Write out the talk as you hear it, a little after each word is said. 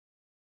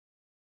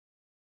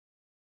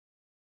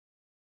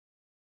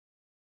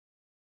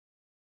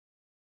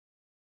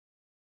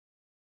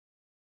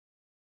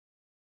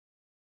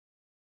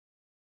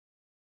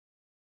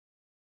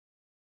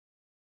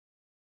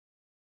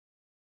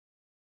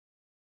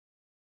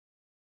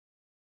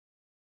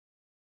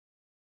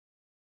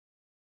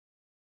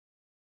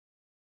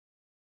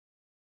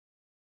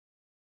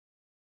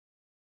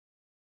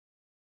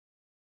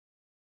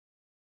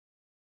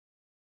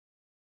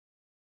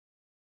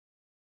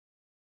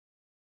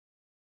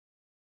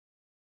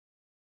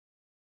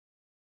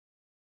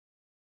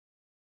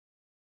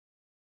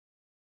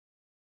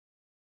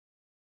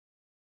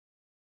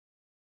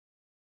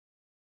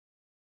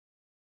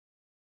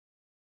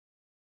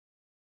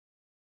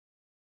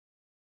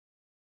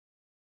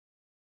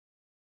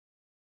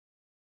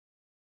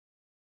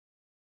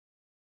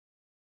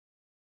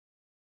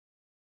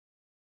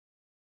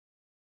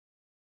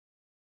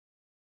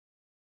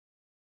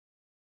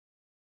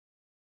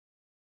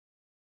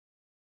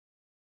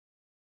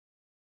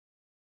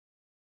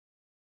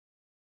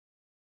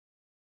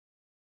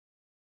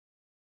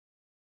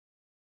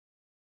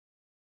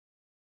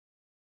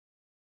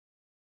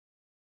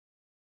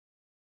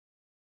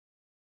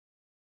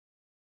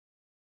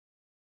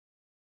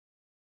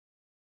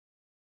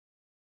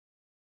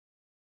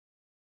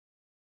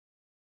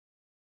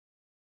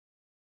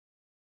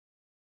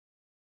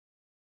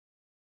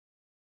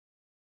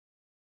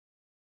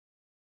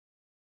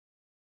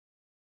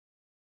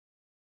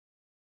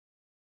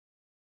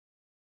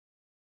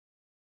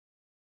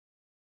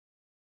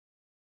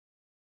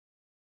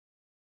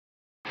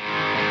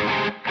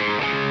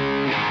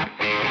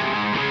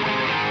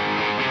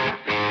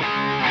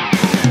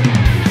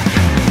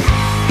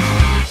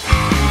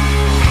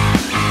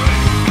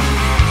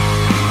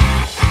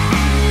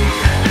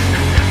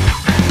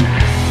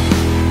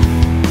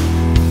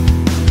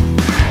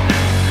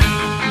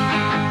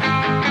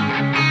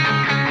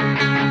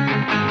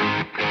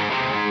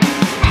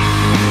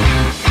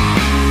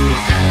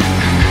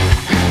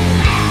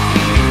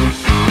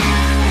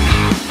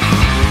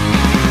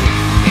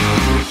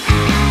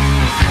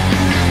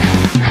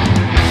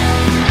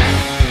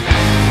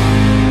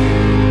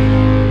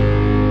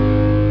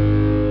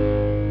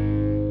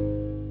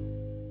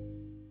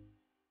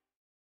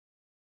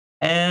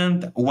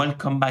And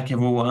welcome back,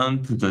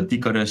 everyone, to the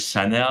Decoders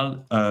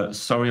channel.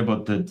 Sorry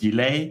about the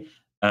delay.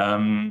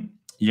 I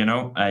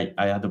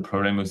had a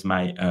problem with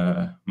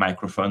my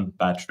microphone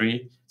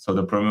battery, so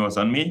the problem was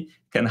on me.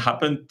 Can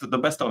happen to the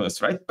best of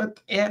us, right? But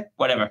yeah,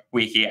 whatever,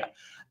 we're here.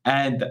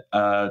 And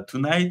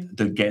tonight,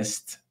 the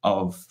guest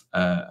of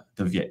the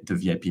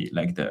VIP,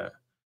 like the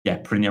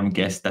premium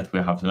guest that we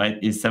have tonight,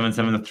 is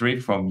 773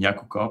 from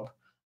Yaku Corp.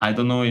 I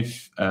don't know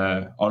if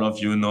all of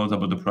you knows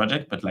about the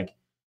project, but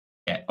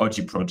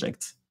OG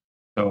project.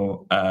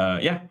 So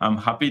I'm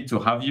happy to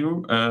have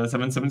you,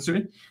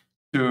 773,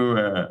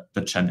 to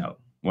the channel.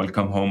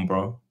 Welcome home,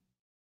 bro.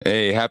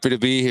 Hey, happy to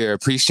be here.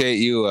 Appreciate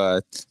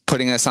you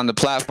putting us on the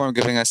platform,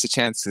 giving us a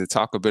chance to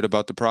talk a bit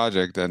about the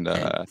project, and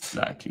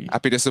Exactly.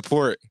 happy to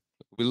support.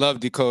 We love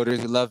Decoders.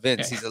 We love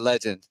Vince. He's a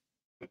legend.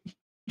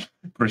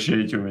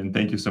 Appreciate you, and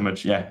thank you so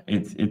much. Yeah,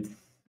 it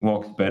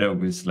works better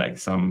with like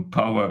some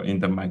power in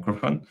the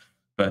microphone.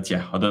 But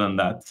yeah, other than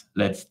that,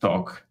 let's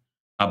talk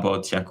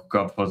about Yaku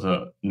Corp for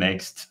the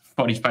next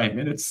 45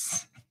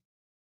 minutes.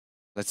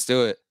 Let's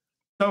do it.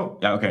 So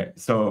yeah, okay.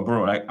 So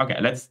bro,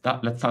 let's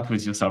start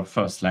with yourself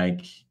first.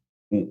 Like,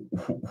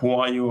 who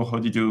are you? How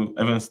did you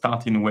even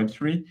start in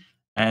Web3?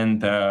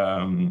 And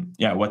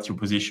what's your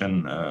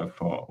position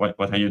for what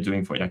are you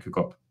doing for Yaku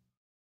Corp?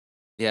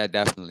 Yeah,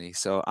 definitely.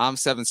 So I'm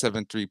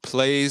 773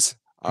 Plays.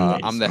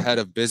 I'm the Okay. head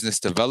of business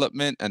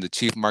development and the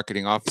chief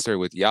marketing officer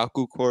with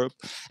Yaku Corp.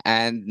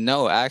 And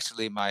no,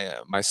 actually,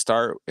 my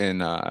start in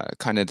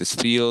kind of this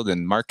field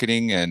in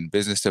marketing and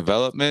business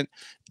development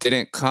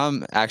didn't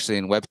come actually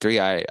in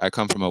Web3. I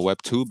come from a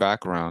Web2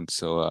 background.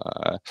 So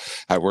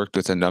I worked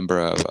with a number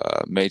of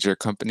major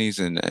companies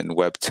in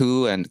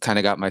Web2 and kind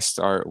of got my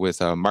start with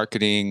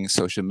marketing,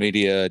 social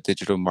media,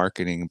 digital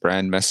marketing,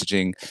 brand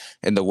messaging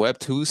in the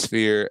Web2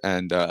 sphere.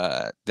 And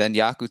then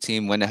Yaku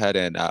team went ahead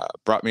and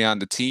brought me on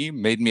the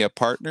team, made me a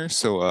partner.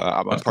 So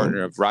I'm a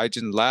partner of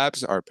Rygen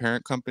Labs, our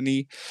parent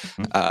company,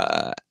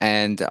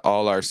 and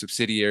all our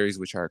subsidiaries,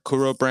 which are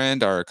Kuro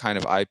brand, our kind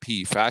of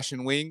IP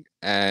fashion wing,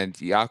 and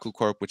Yaku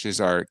Corp, which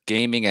is our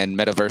gaming and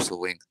metaversal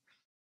wing.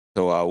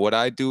 So what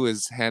I do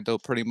is handle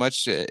pretty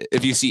much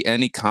if you see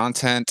any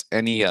content,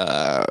 any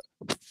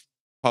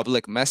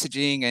public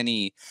messaging,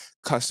 any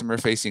customer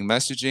facing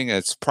messaging,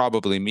 it's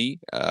probably me.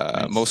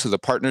 Nice. Most of the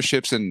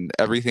partnerships and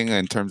everything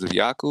in terms of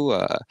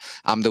Yaku,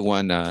 I'm the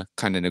one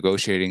kind of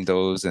negotiating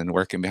those and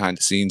working behind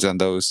the scenes on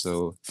those.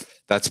 So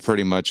that's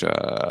pretty much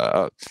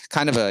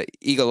kind of a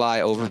eagle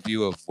eye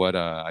overview of what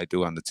I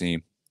do on the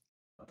team.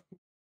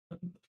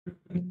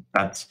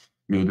 That's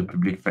you, the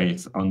public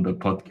face on the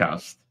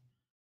podcast.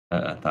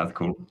 That's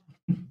cool.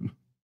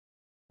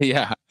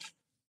 Yeah.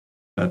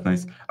 That's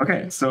nice.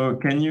 Okay, so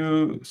can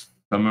you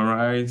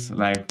summarize,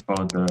 like, for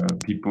the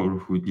people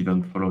who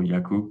didn't follow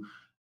Yaku,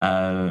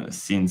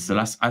 since the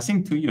last, I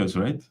think, 2 years,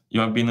 right? You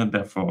have been out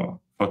there for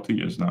 2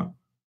 years now.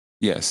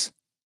 Yes.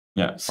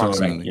 Yeah. So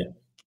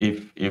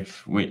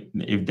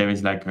if there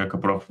is like a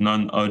couple of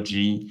non-OG,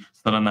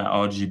 Solana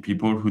OG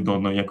people who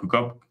don't know Yaku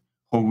Corp,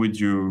 how would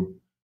you?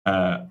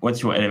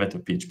 What's your elevator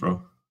pitch,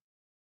 bro?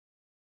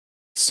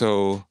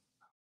 So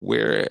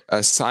we're a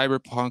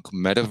cyberpunk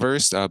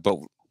metaverse, but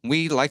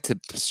we like to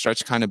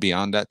stretch kind of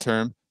beyond that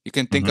term. You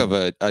can think of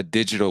a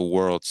digital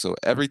world. So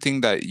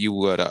everything that you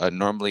would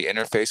normally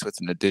interface with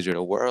in a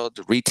digital world,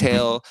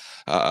 retail,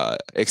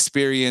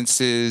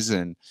 experiences,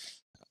 and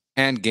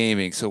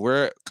gaming. So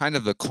we're kind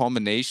of the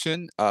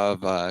culmination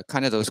of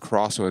kind of those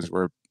crossroads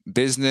where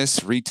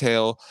business,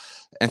 retail,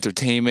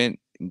 entertainment,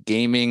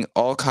 gaming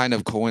all kind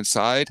of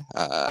coincide.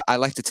 I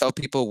like to tell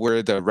people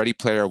we're the Ready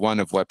Player One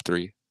of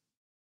Web3.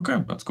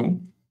 Okay, that's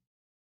cool.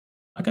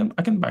 I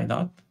can buy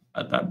that.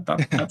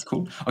 That's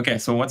cool. Okay,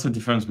 so what's the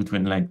difference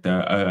between like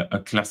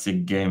a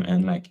classic game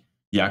and like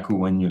Yaku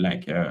when you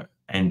like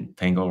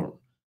entangle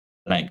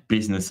like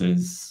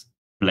businesses,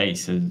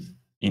 places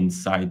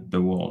inside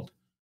the world?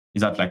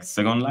 Is that like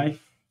Second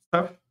Life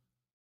stuff?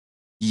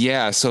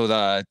 Yeah, so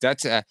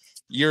that's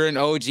you're an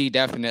OG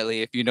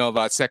definitely if you know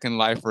about Second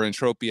Life or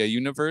Entropia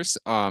Universe.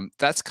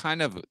 That's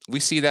kind of we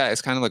see that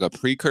as kind of like a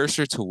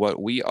precursor to what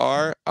we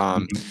are.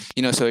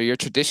 So your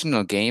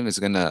traditional game is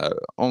gonna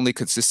only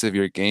consist of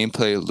your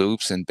gameplay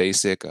loops and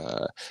basic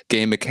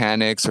game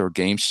mechanics or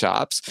game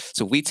shops.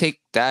 So we take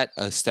that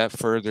a step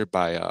further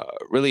by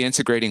really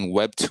integrating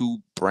Web2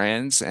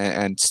 brands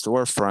and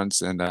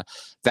storefronts and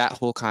that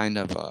whole kind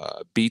of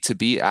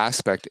B2B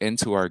aspect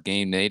into our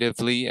game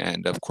natively,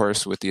 and of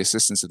course with the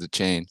assistance of the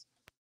chain.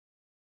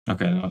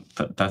 Okay, no,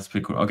 that's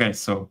pretty cool. Okay,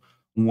 so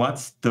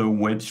what's the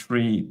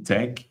Web3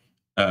 tech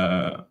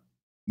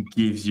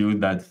gives you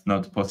that's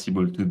not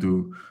possible to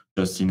do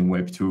just in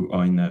Web2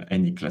 or in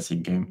any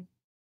classic game?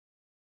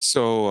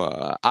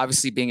 So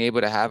obviously being able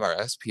to have our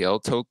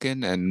SPL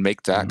token and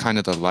make that kind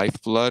of the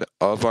lifeblood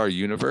of our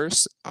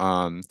universe.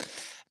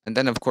 And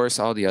then, of course,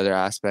 all the other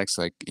aspects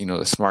like,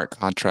 the smart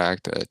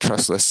contract,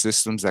 trustless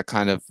systems that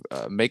kind of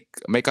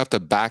make up the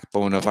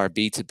backbone of our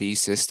B2B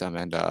system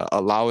and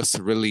allow us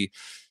to really,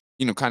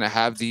 kind of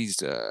have these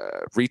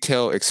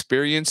retail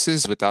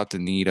experiences without the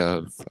need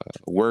of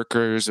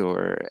workers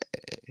or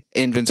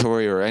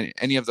inventory or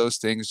any of those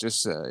things,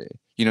 just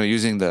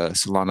using the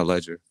Solana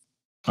ledger.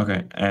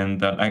 Okay,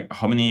 and like,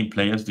 how many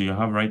players do you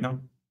have right now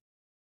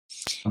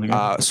on the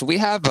game? So we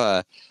have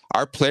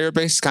our player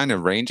base kind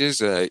of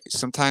ranges.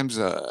 Sometimes,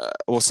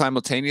 well,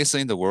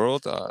 simultaneously in the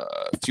world, a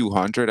few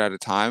hundred at a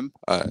time.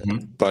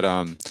 Mhm. But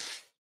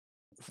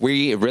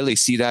we really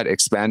see that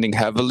expanding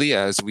heavily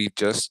as we've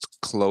just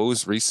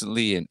closed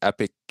recently an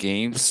Epic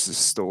Games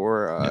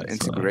Store Yeah,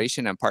 so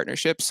integration and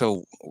partnership.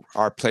 So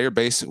our player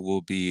base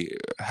will be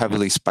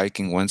heavily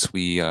spiking once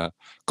we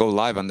go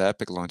live on the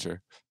Epic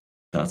launcher.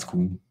 that's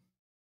cool.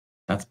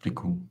 That's pretty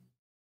cool.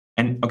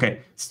 And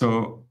okay,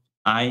 so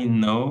I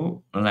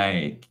know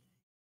like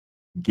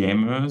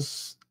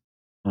gamers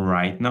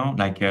right now,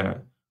 like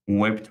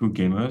Web2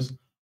 gamers,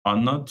 are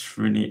not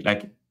really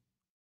like,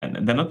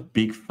 and they're not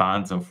big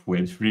fans of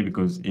Web3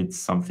 because it's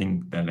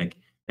something that like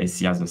they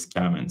see as a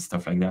scam and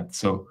stuff like that.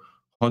 So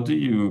how do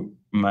you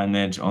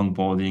manage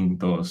onboarding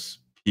those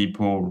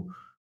people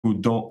who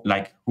don't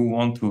like, who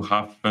want to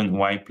have fun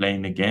while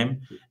playing the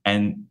game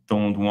and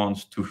don't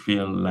want to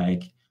feel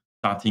like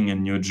starting a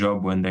new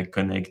job when they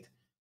connect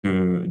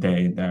to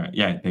they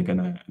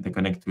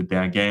connect to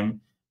their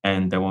game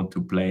and they want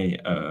to play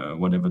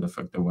whatever the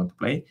fuck they want to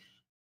play.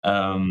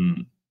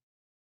 Um,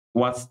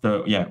 what's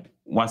the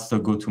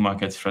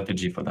go-to-market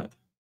strategy for that?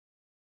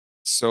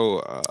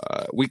 So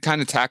we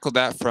kind of tackled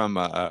that from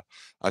a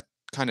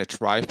kind of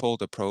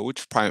trifold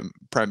approach.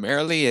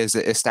 Primarily is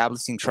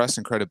establishing trust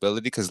and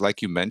credibility, because,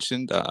 like you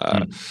mentioned,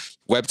 Mm,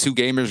 Web2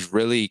 gamers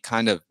really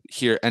kind of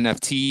hear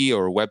NFT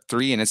or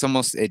Web3, and it's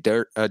almost a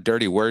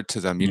dirty word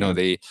to them. yeah,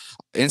 They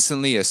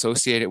instantly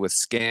associate it with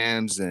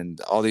scams and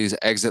all these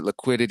exit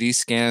liquidity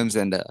scams,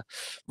 and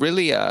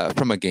really,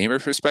 from a gamer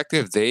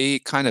perspective, they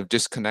kind of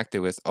just connect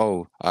it with,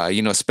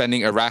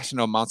 spending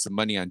irrational amounts of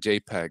money on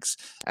JPEGs.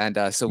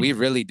 And so we mm,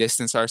 really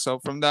distance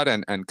ourselves from that,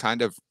 and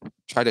kind of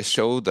try to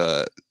show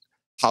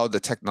how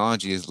the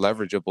technology is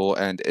leverageable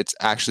and it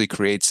actually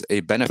creates a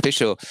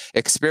beneficial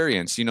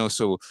experience.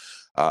 So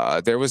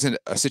there was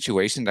a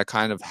situation that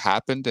kind of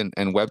happened in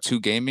Web2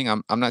 gaming.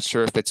 I'm not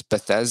sure if it's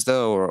Bethesda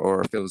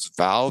or if it was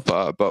Valve,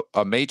 but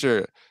a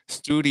major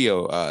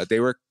studio, they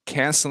were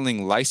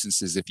canceling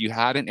licenses if you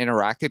hadn't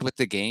interacted with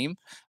the game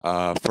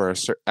for a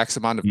certain X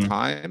amount of mm,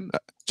 time,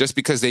 just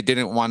because they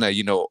didn't want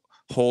to,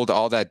 hold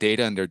all that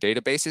data in their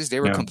databases.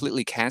 They were yeah,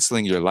 completely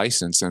canceling your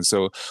license. And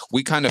so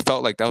we kind of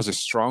felt like that was a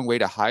strong way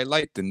to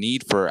highlight the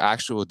need for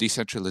actual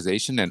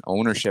decentralization and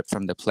ownership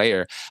from the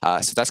player.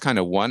 So that's kind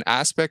of one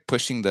aspect,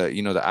 pushing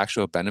the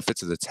actual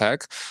benefits of the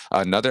tech.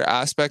 Another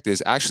aspect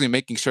is actually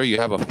making sure you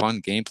have a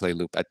fun gameplay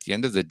loop. At the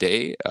end of the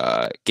day,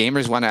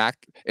 gamers want to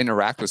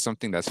interact with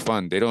something that's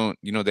fun. They don't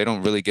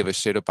really give a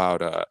shit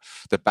about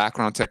the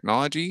background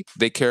technology.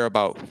 They care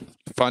about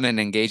fun and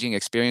engaging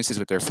experiences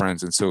with their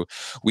friends. And so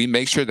we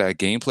make sure that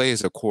gameplay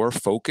is a core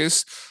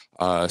focus.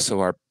 So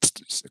our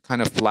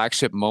kind of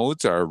flagship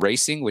modes are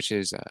racing, which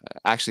is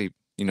actually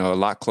a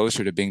lot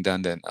closer to being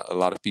done than a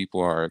lot of people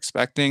are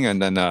expecting,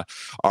 and then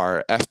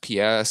our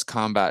FPS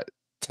combat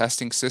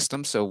testing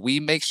system. So we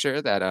make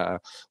sure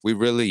that we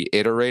really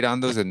iterate on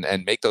those and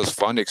make those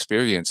fun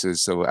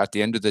experiences. So at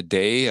the end of the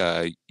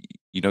day,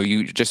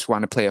 you just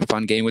want to play a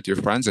fun game with your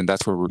friends, and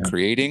that's what we're yeah,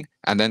 creating.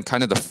 And then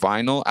kind of the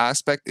final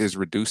aspect is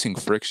reducing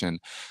friction.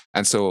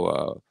 And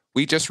so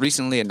we just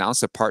recently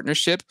announced a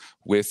partnership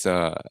with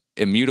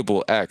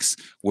Immutable X,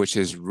 which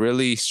has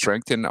really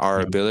strengthened our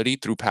yeah, ability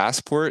through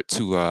Passport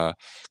to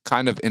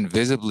kind of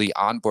invisibly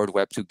onboard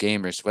Web2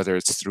 gamers, whether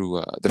it's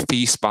through the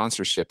fee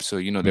sponsorship. So,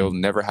 they'll mm,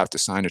 never have to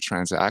sign a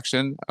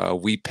transaction.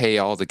 We pay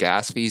all the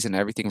gas fees and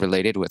everything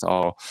related with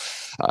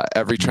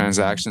every mm,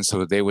 transaction,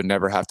 so they would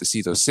never have to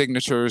see those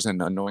signatures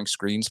and annoying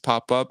screens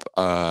pop up.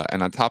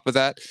 And on top of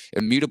that,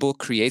 Immutable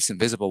creates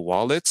invisible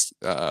wallets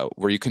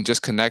where you can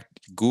just connect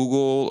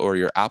Google or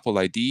your Apple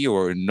ID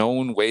or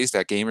known ways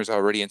that gamers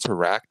already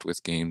interact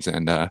with games,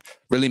 and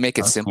really make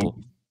it that's simple.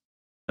 cool.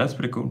 That's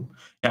pretty cool.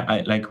 Yeah,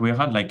 I like we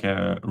had like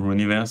a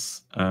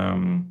Runiverse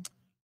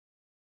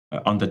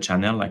on the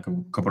channel like a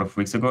couple of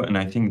weeks ago, and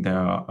I think they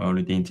are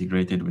already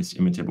integrated with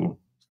Immutable.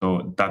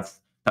 So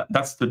that's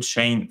the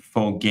chain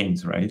for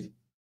games, right?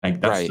 Like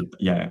that's Right. the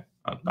yeah,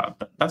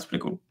 that's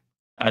pretty cool.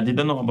 I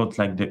didn't know about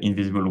like the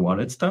invisible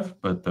wallet stuff,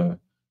 but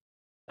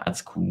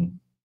that's cool.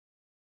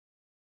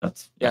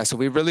 That's Yeah, yeah. so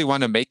we really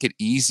want to make it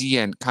easy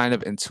and kind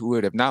of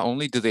intuitive. Not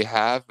only do they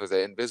have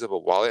the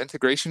invisible wallet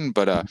integration,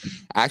 but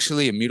Mhm.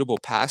 actually Immutable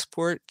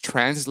Passport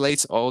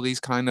translates all these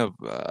kind of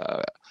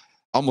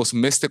almost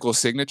mystical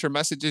signature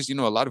messages. A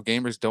lot of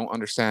gamers don't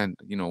understand,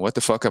 what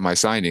the fuck am I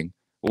signing?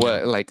 Yeah.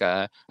 What, like,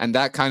 and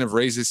that kind of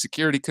raises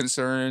security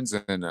concerns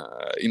and,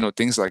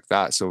 things like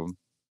that. So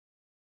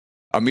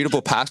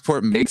Immutable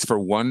Passport makes for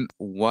one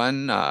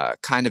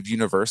kind of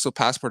universal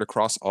passport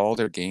across all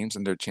their games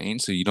and their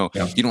chains. So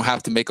Yeah. you don't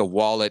have to make a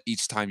wallet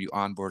each time you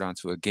onboard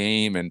onto a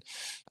game, and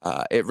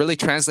it really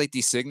translates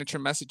these signature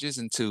messages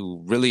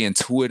into really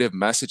intuitive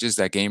messages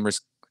that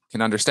gamers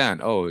can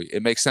understand. Oh,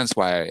 it makes sense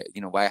why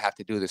I have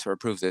to do this or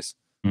approve this.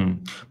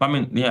 Mm. But I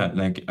mean, yeah,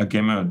 like a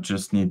gamer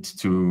just needs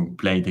to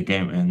play the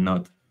game and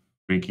not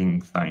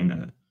freaking sign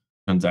a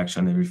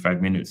transaction every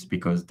 5 minutes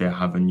because they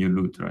have a new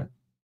loot, right?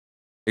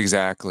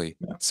 Exactly.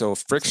 Yeah. So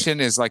friction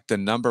is like the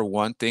number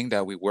one thing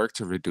that we work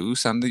to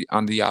reduce on the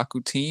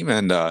Yaku team,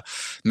 and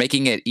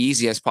making it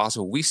easy as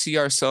possible. We see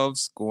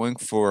ourselves going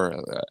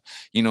for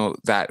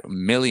that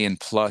million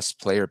plus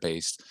player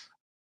base,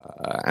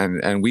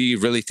 and we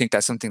really think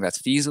that's something that's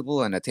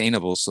feasible and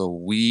attainable. So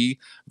we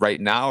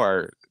right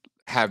now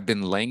have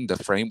been laying the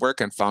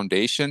framework and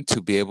foundation to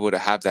be able to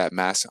have that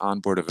mass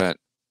onboard event.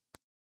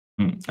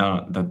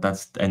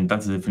 That's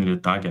definitely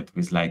the target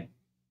with like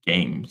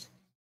games,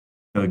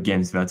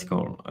 games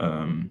vertical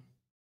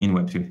in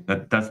Web3.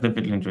 That's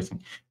definitely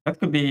interesting. That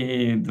could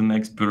be the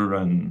next bull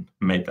run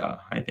meta.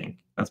 I think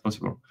that's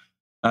possible.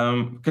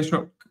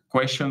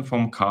 Question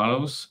from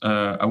Carlos.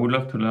 I would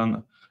love to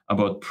learn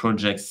about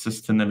project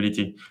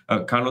sustainability.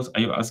 Carlos,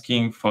 are you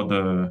asking for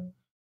the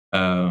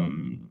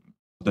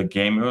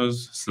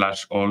gamers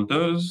slash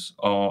holders,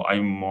 or are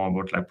you more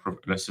about like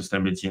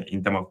sustainability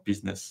in terms of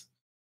business?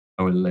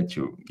 I will let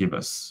you give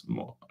us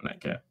more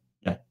like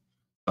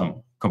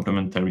some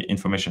complementary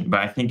information.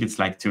 But I think it's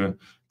like to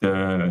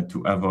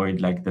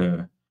avoid like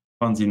the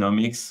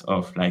Ponzinomics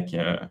of like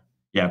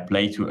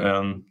play to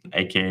earn,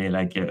 aka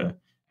like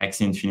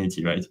X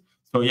infinity, right?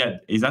 So yeah,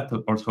 is that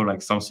also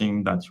like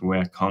something that you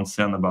were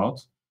concerned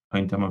about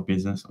in terms of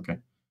business? Okay.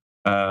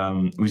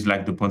 With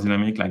like the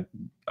Ponzinamic like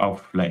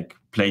of like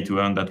play to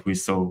earn that we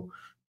saw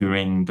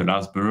during the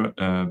last bull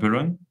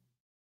run?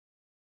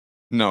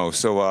 No,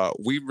 so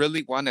we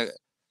really want to.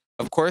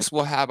 Of course,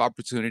 we'll have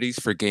opportunities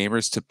for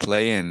gamers to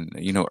play and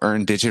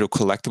earn digital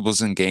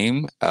collectibles in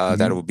game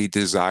that will be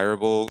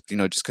desirable,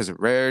 just because of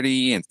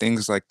rarity and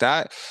things like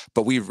that.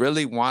 But we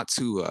really want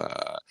to,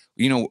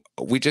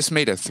 we just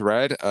made a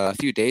thread a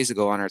few days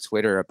ago on our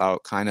Twitter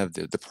about kind of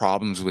the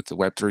problems with the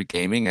Web3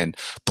 gaming, and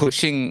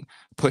pushing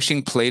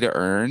play to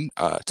earn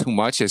too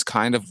much is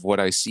kind of what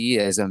I see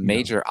as a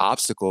major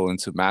obstacle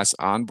into mass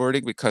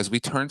onboarding, because we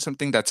turn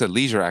something that's a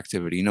leisure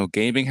activity.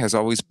 Gaming has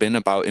always been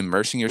about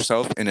immersing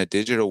yourself in a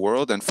digital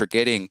world and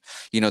forgetting,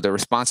 the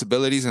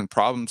responsibilities and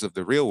problems of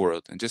the real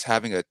world, and just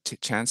having a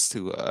chance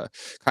to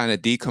kind of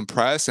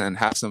decompress and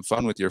have some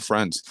fun with your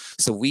friends.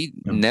 So we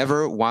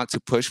never want to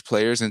push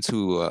players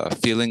into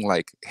feeling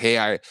like,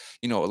 hey,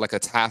 like a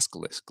task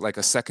list, like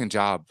a second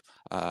job.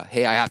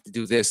 Hey, I have to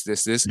do this.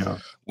 Yeah.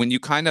 When you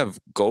kind of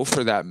go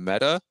for that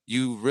meta,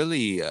 you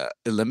really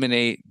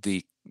eliminate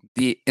the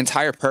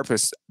entire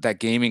purpose that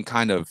gaming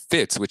kind of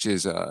fits, which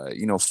is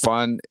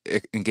fun,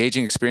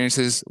 engaging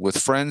experiences with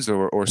friends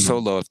or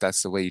solo, if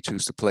that's the way you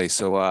choose to play.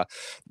 So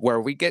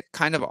where we get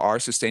kind of our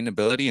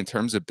sustainability in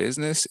terms of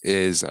business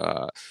is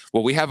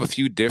we have a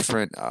few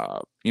different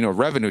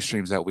revenue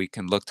streams that we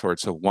can look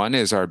towards. So one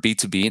is our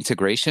B2B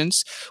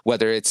integrations,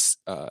 whether it's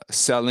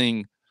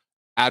selling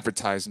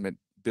advertisement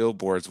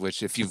billboards,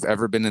 which if you've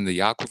ever been in the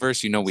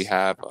Yakuverse, we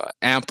have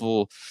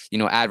ample,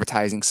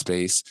 advertising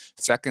space.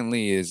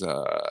 Secondly is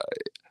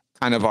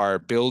kind of our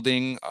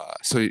building.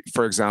 So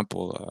for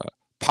example,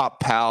 Pop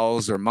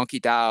Pals or Monkey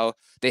DAO,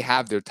 they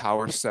have their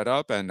towers set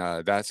up, and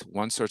that's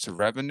one source of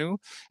revenue.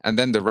 And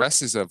then the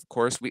rest is, of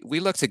course, we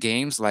look to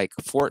games like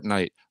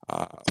Fortnite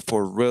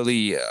for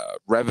really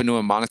revenue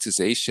and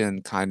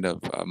monetization kind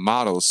of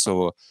models.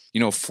 So,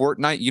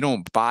 Fortnite, you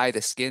don't buy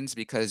the skins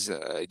because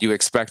you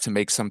expect to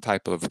make some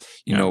type of,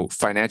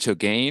 financial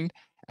gain.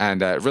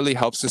 And it really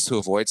helps us to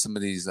avoid some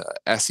of these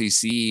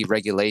SEC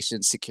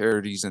regulations,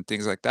 securities, and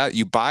things like that.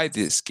 You buy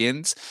the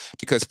skins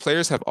because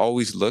players have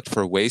always looked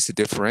for ways to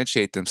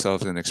differentiate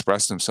themselves and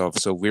express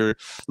themselves. So we're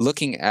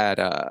looking at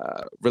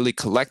really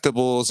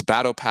collectibles,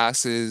 battle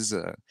passes,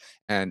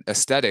 and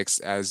aesthetics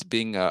as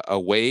being a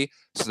way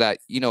so that,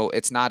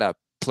 it's not a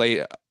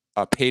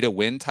pay to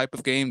win type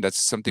of game.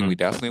 That's something we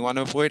definitely want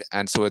to avoid.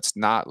 And so it's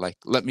not like,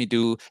 let me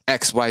do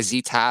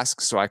XYZ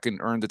tasks so I can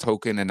earn the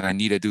token and I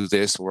need to do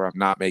this where I'm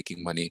not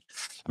making money.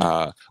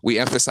 We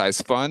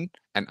emphasize fun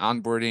and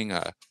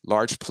onboarding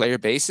large player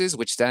bases,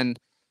 which then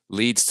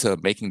leads to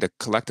making the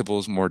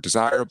collectibles more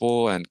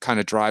desirable and kind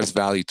of drives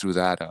value through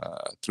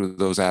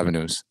those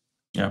avenues.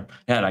 Yeah,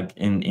 like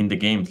in the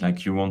games,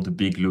 like you want the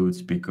big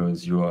loot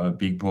because you are a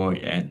big boy,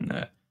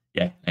 and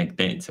like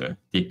it's a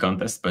big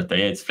contest, but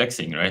it's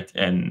flexing, right?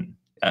 And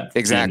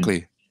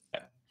exactly.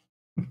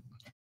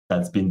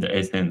 That's been the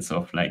essence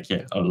of like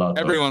a lot.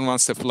 Everyone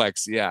wants to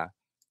flex, yeah.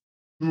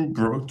 True,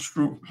 bro,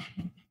 true.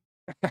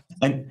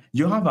 And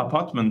you have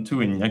apartment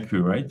too in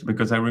Yaku, right?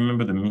 Because I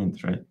remember the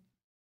mint, right?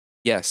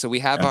 Yeah, so we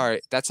have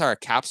that's our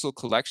capsule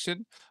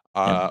collection.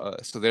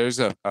 So there's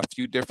a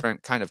few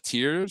different kind of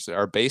tiers.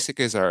 Our basic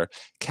is our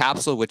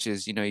capsule, which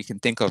is, you can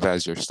think of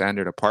as your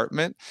standard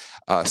apartment.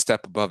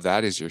 Step above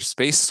that is your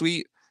space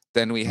suite.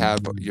 Then we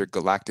have your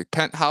galactic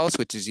penthouse,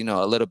 which is,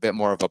 a little bit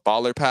more of a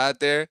baller pad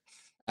there.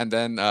 And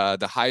then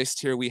the highest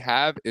tier we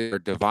have is our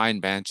divine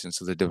mansion.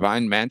 So the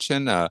divine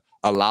mansion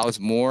allows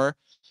more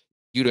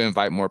you to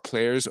invite more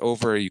players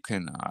over. You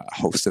can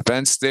host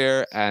events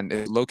there, and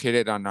it's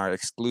located on our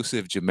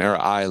exclusive Jumeirah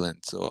Island.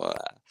 So,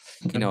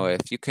 Okay.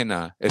 if you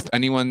can, if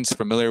anyone's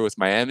familiar with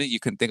Miami, you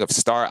can think of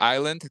Star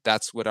Island.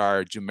 That's what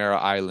our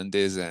Jumeirah Island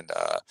is, and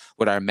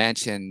what our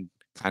mansion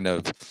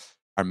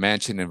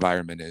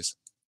environment is.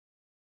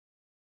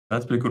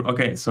 That's pretty cool.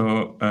 Okay,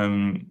 so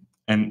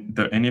and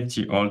the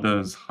NFT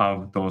holders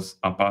have those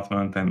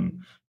apartment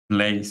and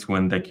place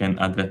when they can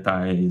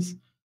advertise.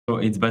 So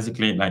it's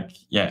basically like,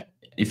 yeah,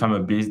 if I'm a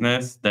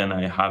business, then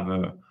I have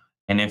a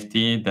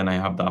NFT, then I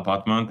have the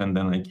apartment, and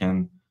then I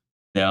can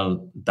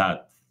sell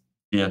that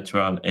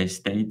virtual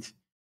estate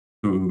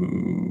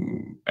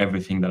to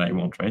everything that I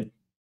want, right?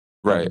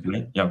 That's Right. the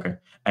play? Yeah, okay.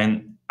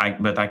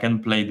 But I can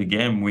play the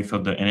game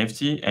without the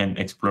NFT and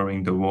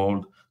exploring the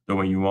world the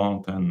way you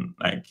want and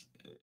like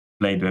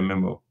play the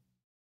MMO.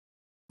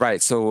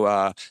 Right.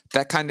 So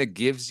that kind of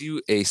gives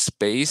you a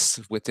space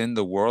within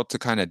the world to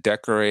kind of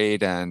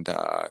decorate and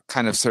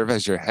kind of serve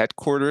as your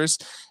headquarters.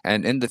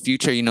 And in the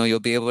future, you'll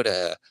be able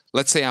to,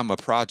 let's say I'm a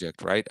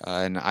project, right?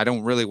 And I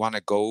don't really want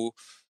to go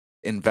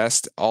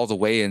invest all the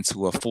way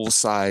into a full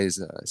size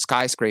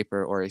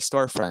skyscraper or a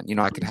storefront.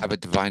 I could have a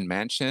divine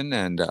mansion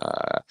and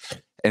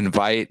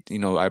invite,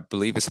 I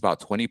believe it's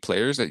about 20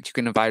 players that you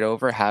can invite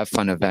over, have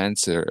fun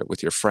events or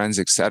with your friends,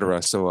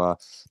 etc. So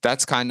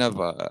that's kind of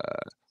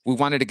we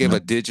wanted to give Yeah.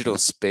 a digital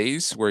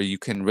space where you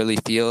can really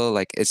feel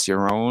like it's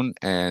your own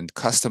and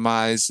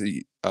customize.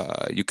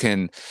 You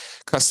can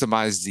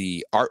customize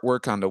the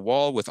artwork on the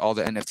wall with all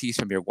the NFTs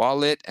from your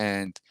wallet,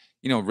 and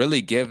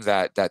really give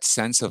that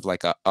sense of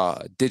like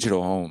a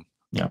digital home.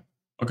 Yeah.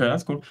 Okay,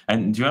 that's cool.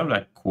 And do you have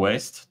like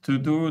quests to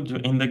do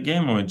in the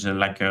game, or just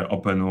like an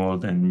open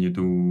world and you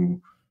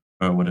do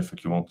what the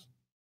fuck you want?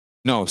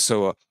 No,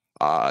 so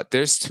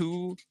there's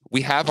two.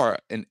 We have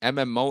an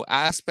MMO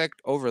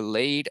aspect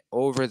overlaid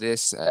over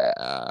this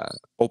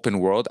open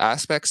world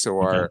aspect.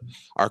 So Okay,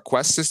 our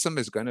quest system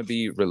is going to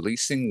be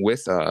releasing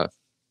with a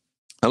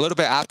little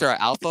bit after our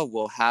alpha.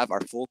 We'll have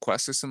our full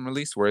quest system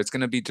released, where it's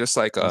going to be just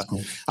like that's a.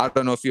 cool. I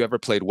don't know if you ever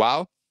played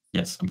WoW.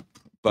 Yes.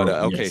 But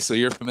Oh, okay, so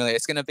yes. you're familiar.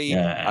 It's going to be a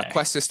Yeah.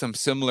 quest system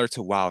similar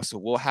to WoW. So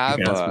Okay,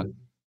 that's cool.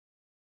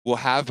 we'll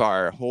have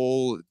our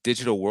whole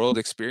digital world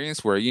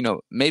experience where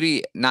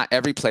maybe not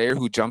every player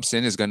who jumps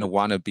in is going to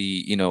want to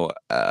be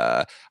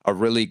a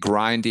really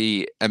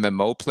grindy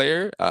MMO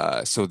player,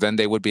 so then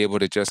they would be able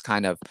to just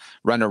kind of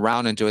run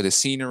around, enjoy the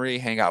scenery,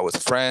 hang out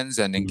with friends,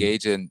 and Mhm.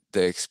 engage in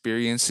the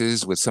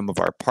experiences with some of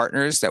our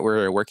partners that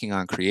we're working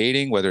on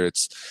creating, whether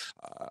it's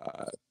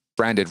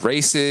branded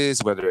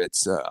races, whether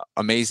it's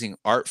amazing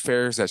art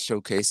fairs that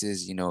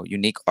showcases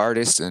unique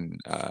artists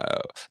and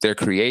their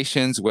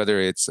creations,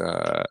 whether it's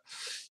a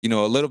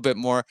little bit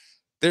more.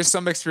 There's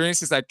some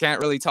experiences I can't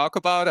really talk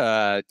about,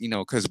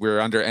 because we're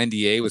under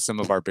NDA with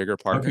some of our bigger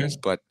partners.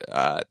 Okay.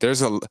 But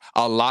there's a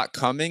lot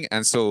coming,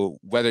 and so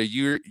whether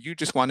you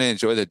just want to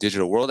enjoy the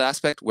digital world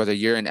aspect, whether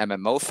you're an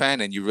MMO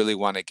fan and you really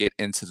want to get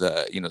into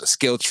the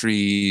skill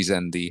trees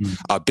and the Mm.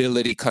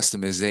 ability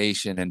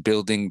customization and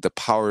building the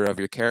power of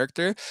your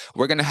character,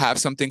 we're gonna have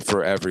something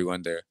for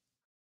everyone there.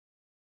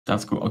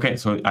 That's cool. Okay,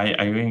 so are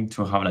you going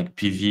to have like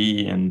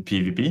PV and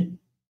PvP?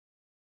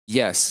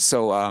 Yes.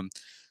 So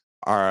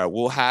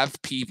we'll have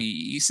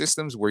PVE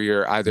systems where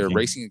you're either Okay.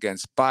 racing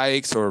against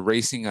bikes or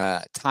racing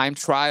time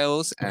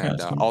trials, Okay, and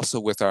that's cool. also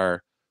with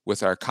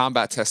our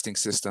combat testing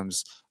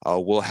systems,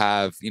 we'll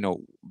have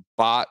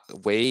bot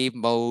wave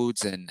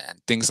modes and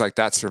things like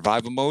that,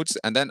 survival modes.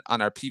 And then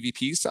on our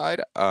PvP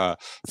side,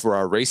 for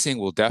our racing,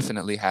 we'll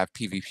definitely have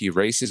PvP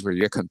races where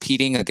you're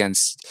competing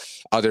against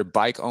other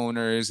bike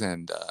owners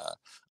and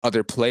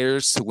other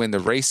players to win the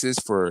races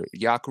for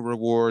Yaku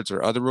rewards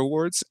or other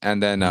rewards. And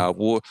then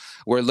Mhm.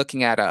 we're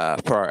looking at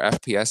for our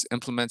FPS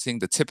implementing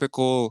the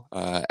typical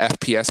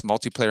FPS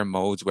multiplayer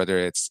modes, whether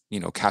it's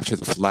capture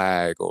the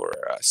flag or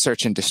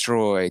search and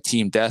destroy,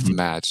 team Mhm.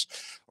 deathmatch,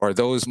 or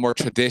those more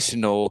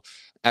traditional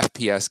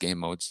FPS game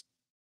modes.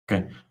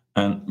 Okay.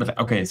 But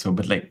okay, so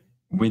but like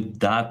with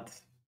that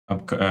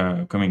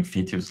coming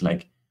features,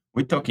 like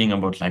we're talking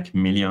about like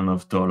million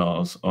of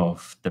dollars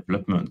of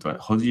development. Right?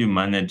 How do you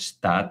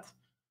manage that?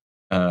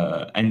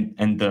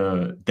 And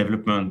the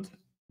development,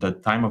 the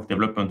time of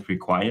development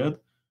required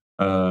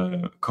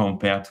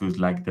compared to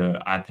like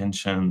the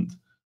attention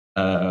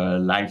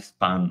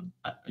lifespan,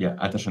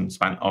 attention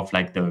span of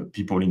like the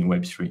people in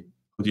Web3.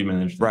 How do you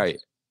manage that? Right.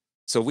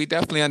 So we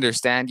definitely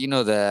understand,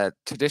 the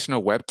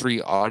traditional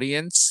Web3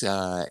 audience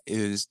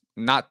is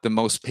not the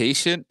most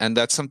patient, and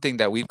that's something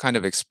that we've kind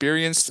of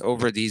experienced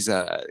over these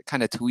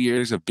kind of 2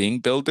 years of being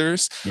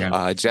builders.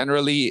 Yeah.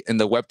 Generally, in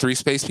the Web3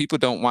 space, people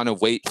don't want to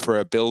wait for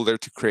a builder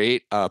to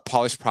create a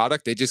polished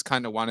product. They just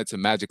kind of want it to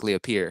magically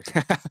appear.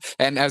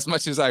 And as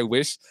much as I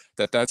wish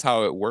that that's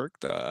how it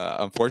worked,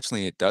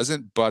 unfortunately, it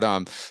doesn't. But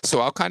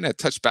so I'll kind of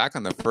touch back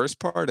on the first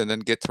part and then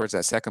get towards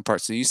that second part.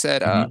 So you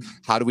said, Mhm.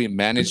 how do we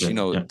manage, Okay.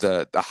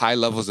 Yeah. the high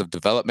levels of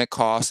development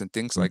costs and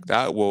things like Mm.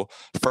 that? Well,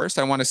 first,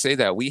 I want to say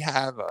that we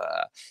have,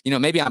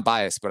 maybe I'm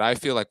biased, but I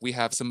feel like we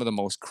have some of the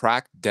most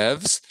cracked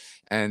devs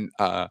And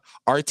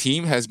our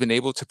team has been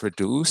able to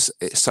produce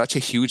such a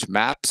huge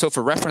map. So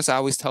for reference, I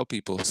always tell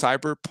people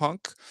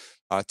Cyberpunk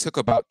took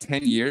about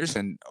 10 years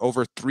and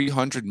over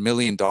 $300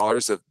 million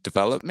of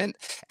development.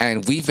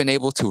 And we've been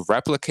able to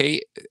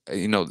replicate,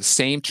 the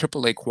same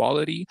AAA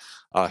quality,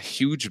 a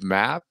huge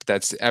map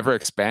that's ever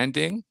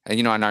expanding. And,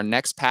 in our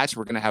next patch,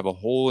 we're going to have a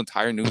whole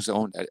entire new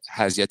zone that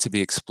has yet to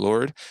be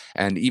explored.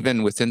 And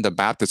even within the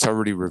map that's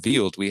already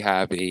revealed, we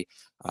have a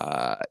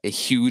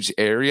huge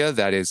area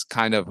that is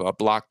kind of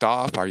blocked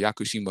off, our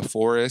Yakushima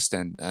forest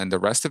and the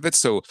rest of it.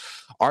 So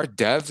our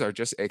devs are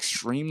just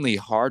extremely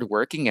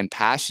hardworking and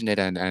passionate,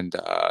 and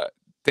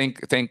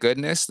thank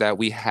goodness that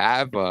we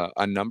have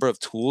a number of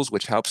tools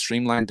which help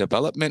streamline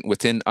development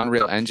within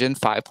Unreal Engine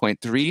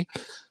 5.3,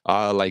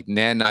 like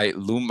Nanite,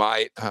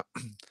 Lumite,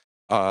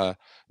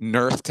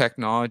 Nerf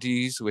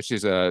technologies, which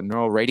is a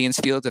neural radiance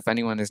field, if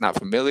anyone is not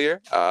familiar,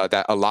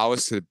 that allow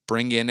us to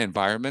bring in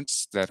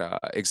environments that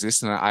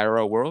exist in the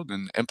IRL world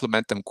and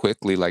implement them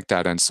quickly like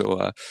that. And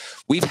so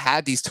we've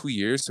had these 2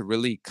 years to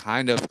really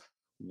kind of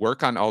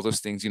work on all those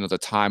things, the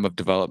time of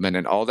development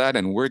and all that.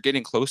 And we're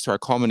getting close to our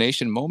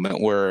culmination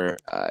moment where,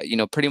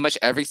 pretty much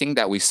everything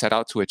that we set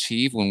out to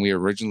achieve when we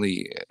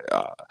originally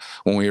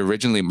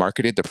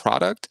marketed the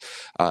product,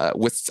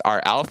 with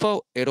our alpha,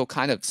 it'll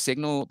kind of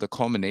signal the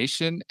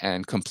culmination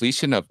and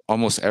completion of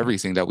almost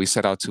everything that we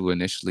set out to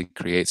initially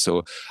create.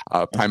 So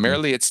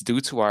primarily it's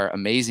due to our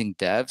amazing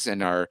devs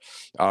and our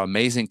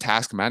amazing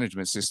task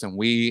management system.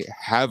 We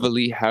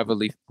heavily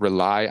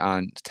rely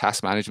on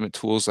task management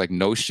tools like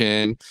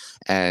Notion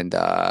and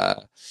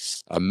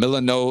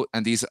Milanote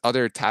and these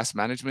other task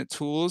management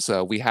tools.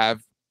 We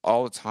have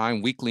all the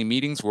time weekly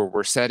meetings where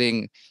we're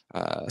setting,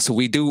 so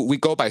we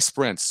go by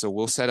sprints. So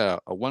we'll set a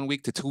 1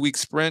 week to 2 week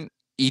sprint.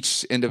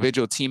 Each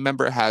individual team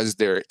member has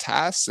their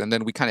tasks, and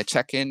then we kind of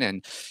check in,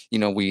 and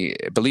we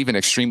believe in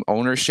extreme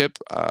ownership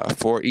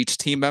for each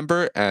team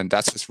member, and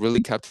that's what's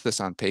really kept us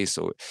on pace.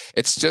 So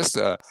it's just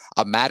a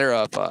matter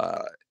of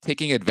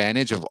taking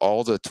advantage of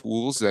all the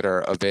tools that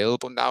are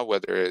available now,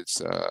 whether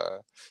it's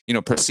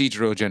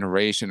procedural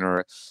generation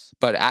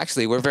but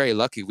actually we're very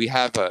lucky. We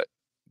have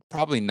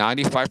probably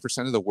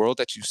 95% of the world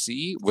that you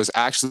see was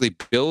actually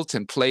built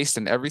and placed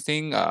and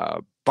everything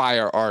by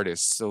our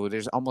artists. So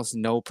there's almost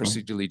no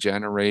procedurally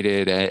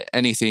generated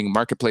anything,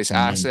 marketplace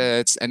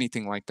assets,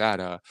 anything like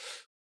that.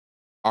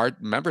 Our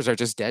members are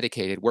just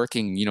dedicated,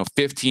 working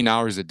 15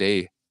 hours a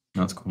day.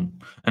 That's cool.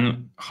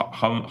 And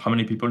how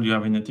many people do you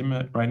have in the team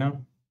right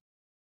now?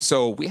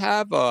 So we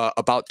have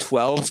about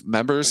 12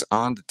 members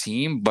on the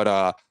team,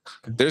 but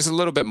there's a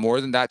little bit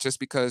more than that, just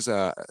because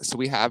so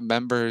we have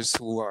members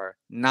who are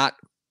not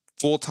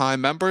full-time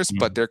members,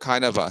 but they're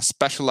kind of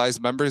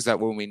specialized members that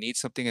when we need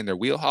something in their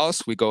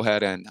wheelhouse, we go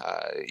ahead and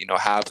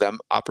have them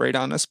operate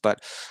on us.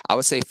 But I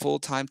would say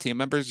full-time team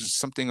members is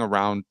something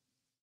around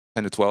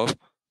 10 to 12.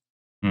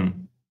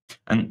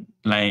 And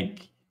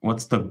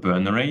what's the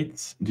burn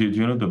rate? Do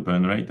you know the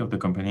burn rate of the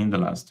company in the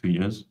last 2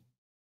 years?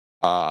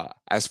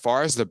 As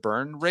far as the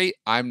burn rate,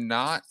 I'm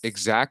not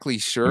exactly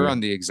sure on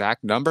the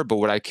exact number, but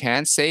what I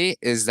can say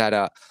is that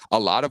a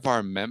lot of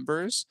our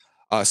members,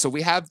 so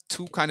we have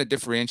two kind of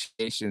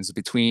differentiations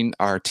between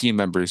our team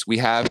members. We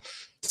have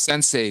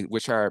Sensei,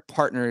 which are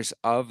partners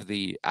of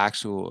the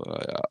actual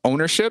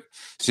ownership.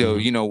 So,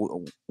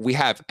 we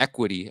have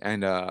equity,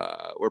 and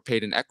we're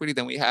paid in equity.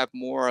 Then we have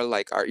more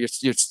like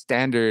your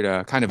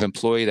standard kind of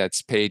employee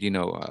that's paid,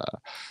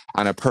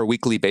 on a per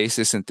weekly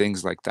basis and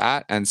things like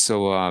that. And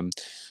so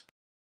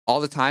all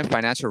the time,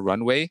 financial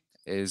runway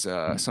is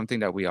something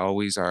that we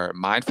always are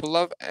mindful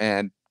of.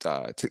 And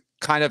to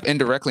kind of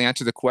indirectly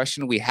answer the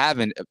question, we have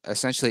an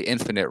essentially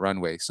infinite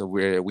runway. So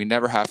we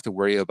never have to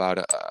worry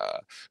about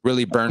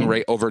really burn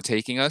rate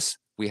overtaking us.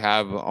 We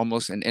have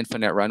almost an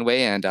infinite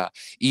runway. And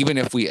even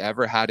if we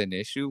ever had an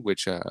issue,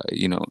 which,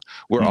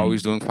 we're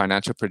always doing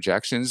financial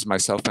projections,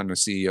 myself and the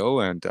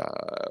CEO, and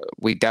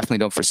we definitely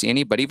don't foresee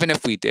any. But even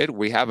if we did,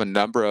 we have a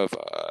number of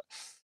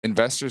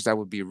investors that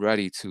would be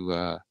ready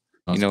to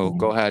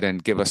go ahead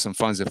and give us some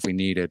funds if we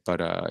need it. But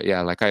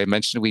yeah, like I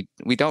mentioned,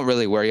 we don't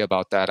really worry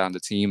about that on the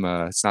team.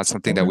 It's not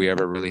something that we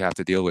ever really have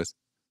to deal with.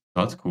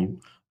 That's cool.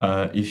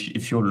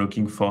 If you're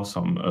looking for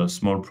some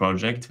small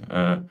project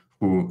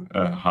who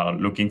are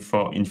looking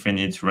for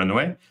infinite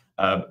runway,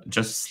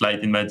 just slide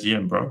in my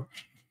DM, bro.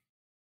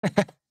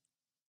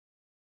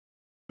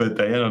 But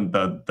yeah,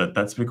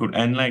 that's pretty cool.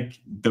 And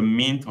the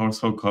Mint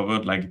also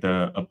covered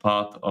a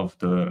part of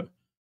the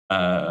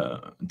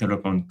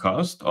development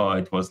cost, or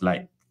it was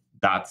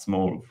that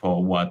small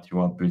for what you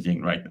are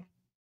building right now?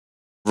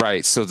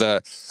 Right. So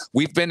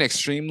we've been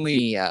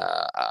extremely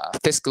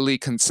fiscally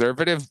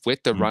conservative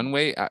with the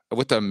runway,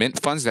 with the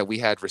mint funds that we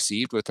had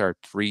received with our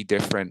 3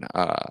 different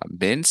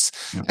mints.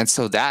 Yeah. And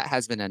so that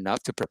has been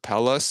enough to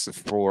propel us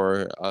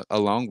for a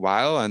long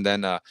while. And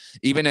then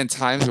even in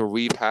times where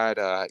we've had,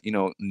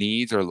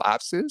 needs or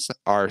lapses,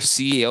 our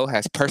CEO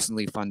has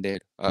personally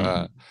funded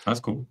that's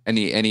cool.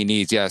 Any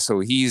needs. Yeah. So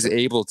he's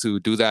able to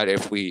do that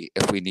if we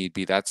need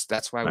be. That's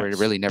why we're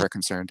really never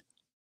concerned.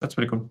 That's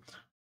pretty cool.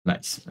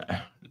 Nice.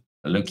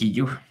 Lucky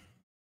you.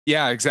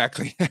 Yeah,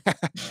 exactly.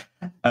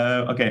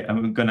 Okay,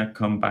 I'm gonna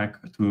come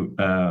back to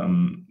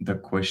the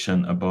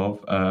question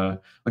above.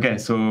 Okay,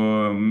 so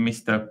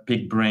Mr.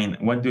 Pig Brain,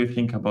 what do you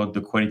think about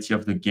the quality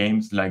of the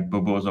games like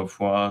Bubbles of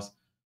Wars,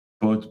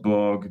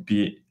 Boatborg,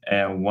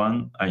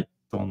 BR1? I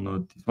don't know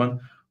this one.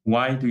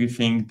 Why do you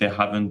think they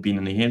haven't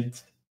been a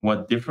hit?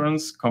 What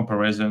difference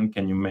comparison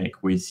can you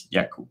make with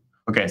Yaku?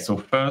 Okay, so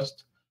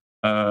first,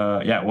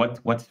 yeah,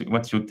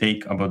 what's your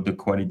take about the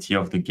quality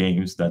of the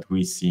games that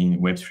we see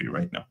in Web3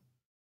 right now?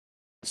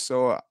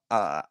 So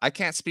I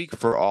can't speak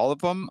for all of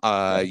them.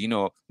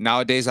 Yeah,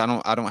 Nowadays I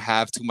don't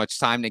have too much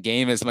time to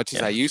game as much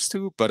as I yeah. used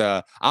to,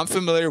 but I'm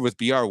familiar with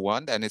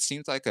BR1, and it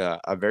seems like a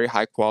very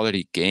high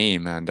quality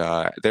game. And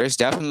there's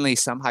definitely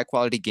some high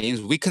quality games.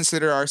 We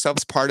consider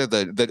ourselves part of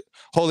the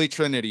holy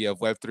trinity of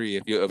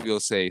Web3, if you'll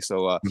say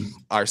so. Mm,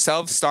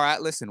 Ourselves, Star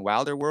Atlas, and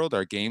Wilder World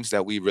are games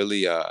that we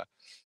really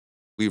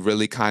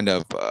kind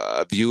of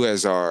view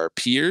as our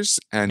peers,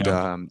 and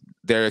yeah.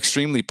 they're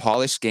extremely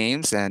polished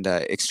games, and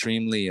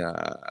extremely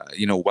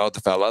well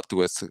developed,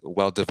 with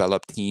well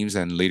developed teams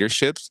and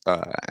leaderships,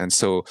 and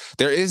so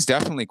there is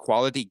definitely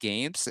quality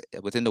games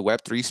within the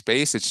Web3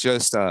 space. It's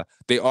just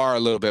they are a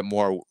little bit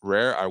more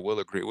rare. I will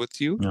agree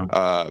with you,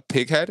 Yeah.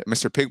 Pighead,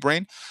 Mr.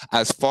 Pigbrain.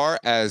 As far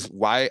as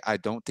why I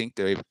don't think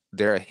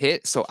they're a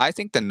hit, so I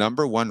think the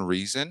number one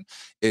reason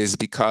is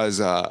because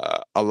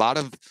a lot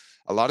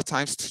of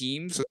times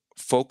teams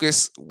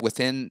focus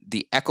within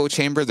the echo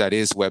chamber that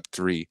is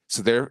Web3.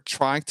 So they're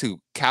trying to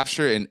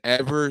capture an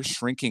ever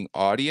shrinking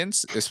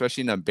audience,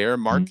 especially in a bear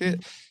market.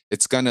 Mhm.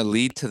 It's going to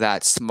lead to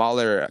that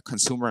smaller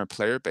consumer and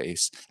player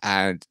base.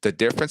 And the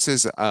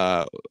differences,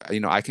 I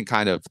can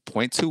kind of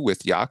point to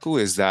with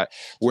Yaku is that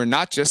we're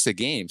not just a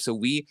game.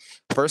 So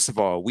first of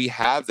all, we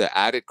have the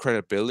added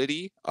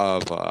credibility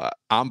of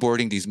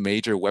onboarding these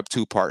major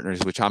Web2 partners,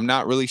 which I'm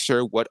not really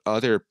sure what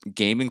other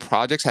gaming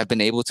projects have been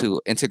able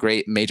to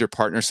integrate major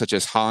partners such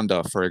as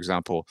Honda, for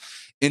example,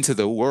 into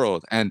the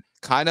world. And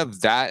kind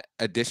of that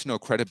additional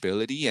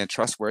credibility and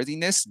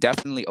trustworthiness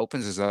definitely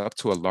opens us up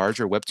to a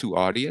larger Web2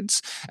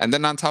 audience. And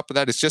then on top of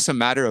that, it's just a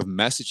matter of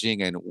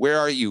messaging and where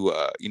are you,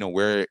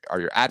 where are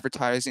your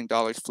advertising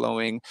dollars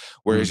flowing?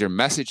 Where is Mm. your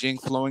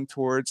messaging flowing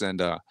towards?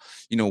 And,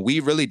 we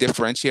really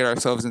differentiate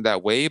ourselves in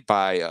that way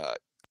by,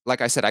 like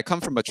I said, I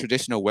come from a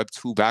traditional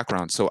Web2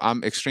 background, so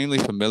I'm extremely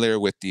familiar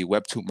with the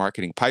Web2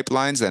 marketing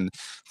pipelines and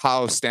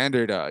how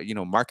standard,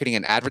 marketing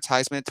and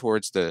advertisement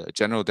towards the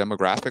general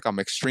demographic. I'm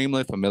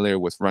extremely familiar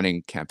with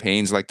running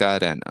campaigns like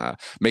that and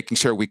making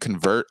sure we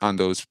convert on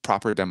those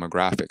proper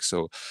demographics.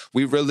 So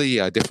we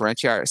really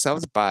differentiate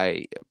ourselves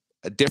by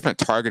a different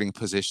targeting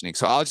positioning.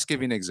 So I'll just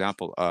give you an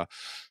example.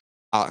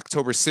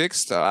 October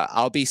 6th,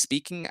 I'll be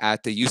speaking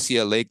at the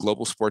UCLA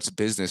Global Sports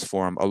Business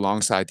Forum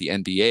alongside the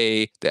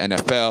NBA, the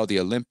NFL, the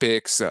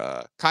Olympics,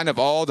 kind of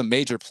all the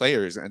major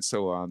players. And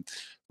so,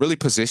 really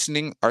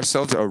positioning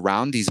ourselves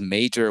around these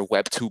major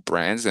Web2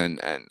 brands and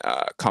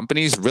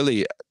companies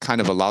really kind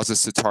of allows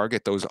us to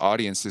target those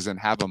audiences and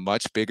have a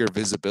much bigger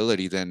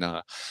visibility than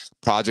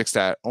projects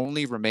that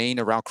only remain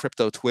around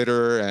crypto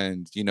Twitter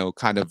and,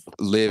 kind of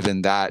live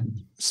in that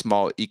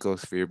small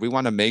ecosphere. We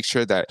want to make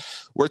sure that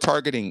we're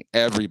targeting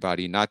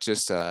everybody, not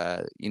just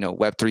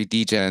Web3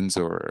 degens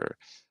or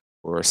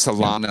Yeah.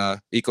 Solana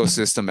Mhm.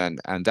 ecosystem,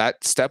 and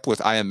that step with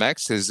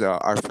IMX is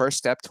our first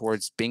step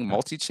towards being Yeah.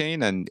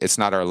 multi-chain, and it's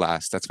not our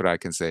last. That's what I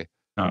can say.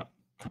 Uh,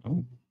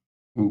 oh,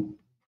 ooh.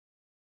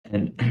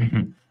 And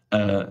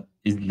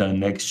is the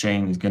next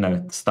chain is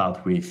gonna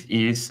start with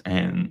ETH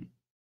and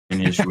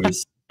finish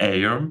with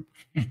Ethereum?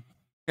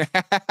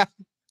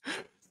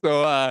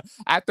 So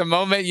at the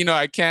moment,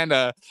 I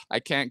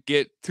can't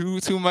get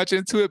too much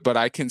into it, but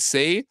I can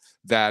say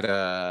that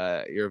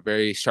you're a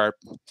very sharp,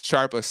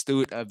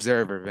 astute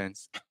observer,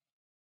 Vince.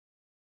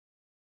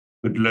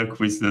 Good luck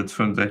with the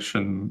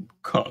transaction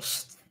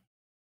cost.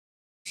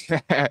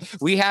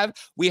 We have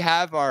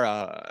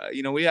our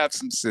we have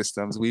some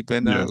systems. We've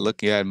been Yeah,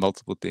 looking at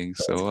multiple things.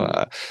 that's So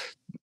cool.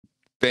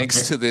 thanks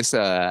Okay. to this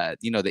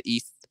the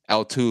ETH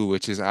L2,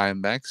 which is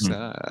IMX,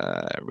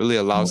 Mm. really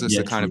Oh, allows us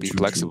yeah, to kind of true, be true,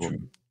 true, flexible.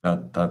 true.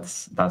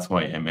 That's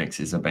why MX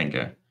is a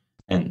banger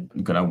and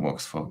gonna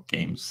works for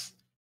games.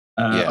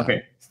 Yeah.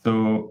 Okay,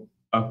 so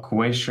a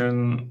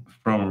question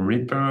from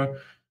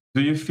Reaper.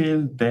 Do you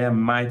feel there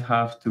might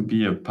have to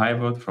be a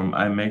pivot from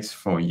IMX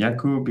for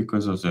Yaku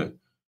because of the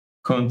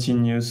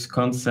continuous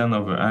concern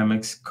over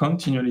IMX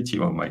continuity?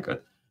 Oh my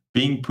God.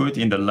 Being put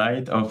in the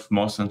light of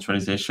more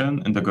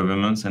centralization and the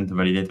governments and the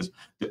validators.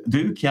 Do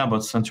you care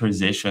about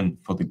centralization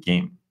for the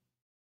game?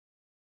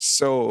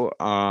 So,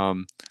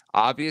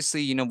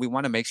 obviously, we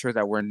want to make sure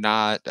that we're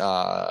not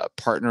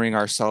partnering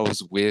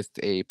ourselves with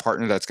a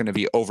partner that's going to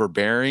be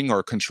overbearing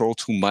or control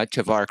too much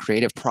of our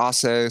creative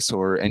process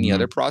or any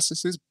other Mhm.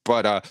 processes.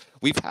 But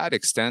we've had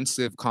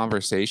extensive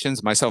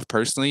conversations, myself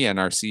personally and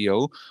our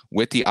CEO,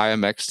 with the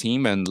IMX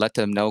team, and let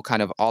them know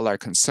kind of all our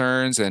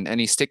concerns and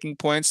any sticking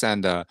points.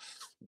 And I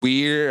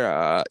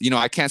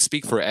can't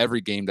speak for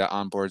every game that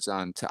onboards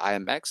on to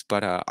IMX,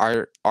 but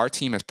our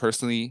team has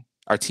personally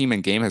our team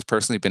in game has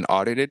personally been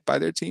audited by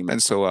their team,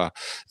 and so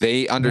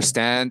they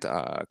understand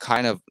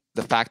kind of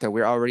the fact that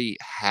we already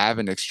have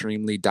an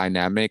extremely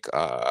dynamic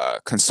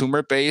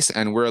consumer base,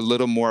 and we're a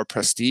little more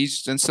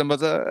prestige than some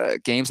of the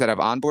games that have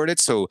onboarded.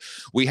 So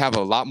we have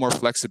a lot more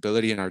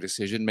flexibility in our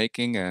decision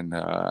making, and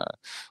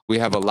we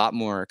have a lot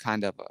more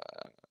kind of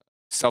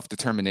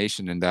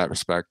self-determination in that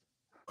respect.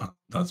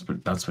 That's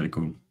pretty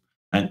cool.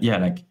 And yeah,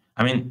 like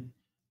I mean,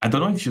 I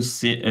don't know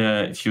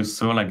if you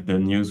saw like the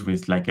news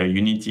with like a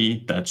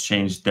Unity that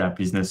changed their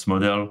business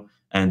model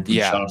and to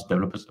Yeah. charge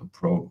developers.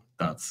 Bro,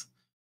 that's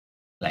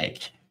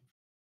like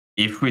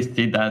if we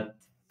see that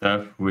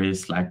stuff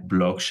with like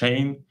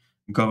blockchain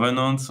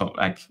governance or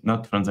like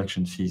not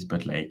transaction fees,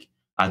 but like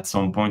at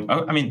some point,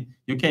 oh, I mean,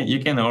 you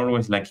can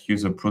always like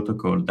use a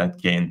protocol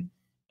that can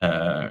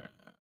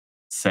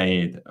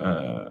say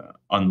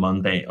on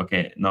Monday,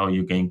 okay, now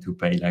you're going to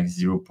pay like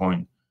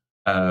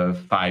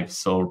 0.5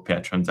 Sol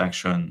per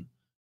transaction,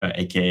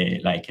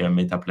 aka like a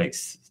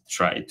Metaplex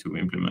try to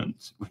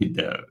implement with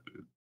the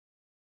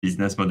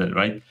business model,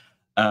 right?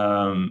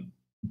 Um,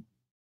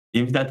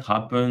 if that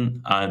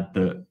happen at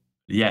the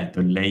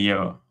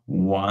layer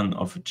one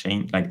of a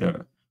chain, like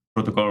the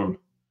protocol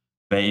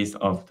base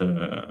of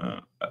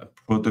the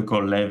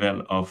protocol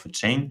level of a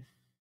chain,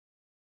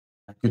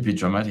 that could be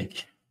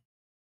dramatic.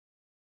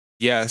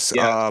 Yes,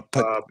 Oh,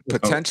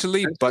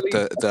 potentially, but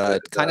the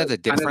kind of the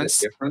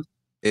difference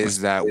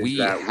is that we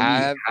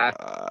have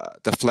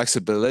the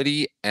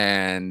flexibility,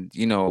 and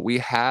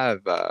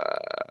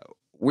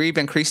we've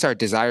increased our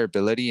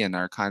desirability and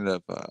our kind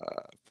of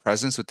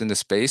presence within the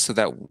space, so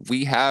that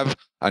we have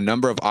a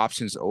number of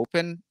options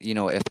open,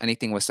 if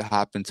anything was to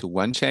happen to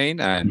one chain.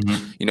 And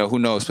mhm. who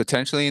knows,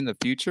 potentially in the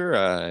future,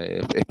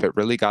 if it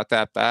really got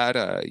that bad,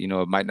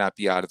 it might not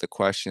be out of the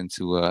question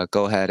to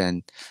go ahead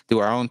and do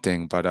our own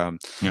thing. But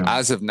Yeah.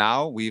 as of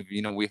now, we've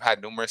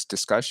had numerous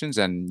discussions,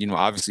 and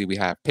obviously we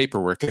have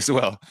paperwork as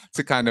well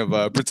to kind of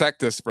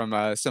protect us from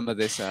some of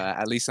this,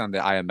 at least on the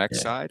IMX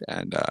Yeah. side.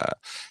 And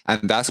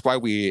that's why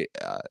we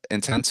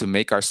intend to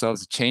make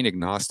ourselves chain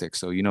agnostic.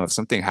 So if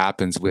something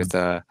happens with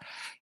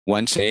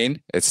one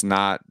chain, it's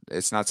not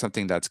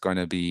something that's going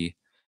to be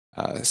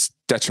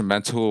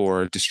detrimental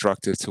or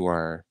destructive to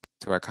our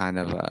kind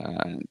of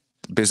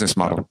business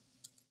model.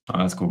 Oh,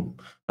 that's cool.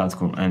 That's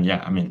cool. And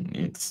yeah, I mean,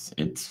 it's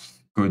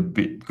good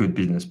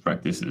business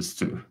practices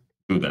to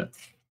do that.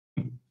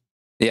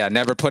 Yeah,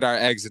 never put our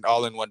eggs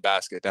all in one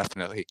basket.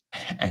 Definitely.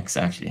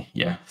 Exactly.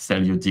 Yeah,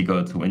 sell your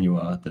DGOT when you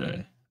are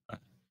the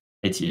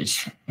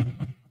ATH.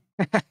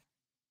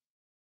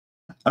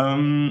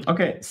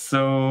 Okay,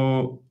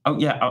 so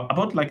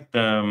about like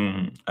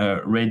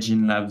the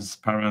Regin Labs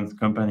parent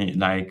company.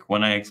 Like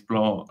when I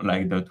explore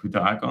like the Twitter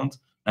account,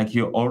 like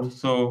you're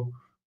also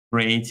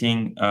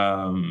creating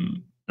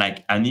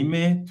like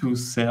anime to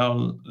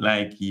sell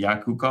like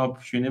Yaku Corp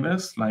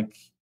universe. Like,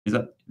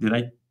 did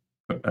I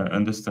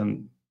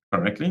understand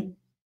correctly?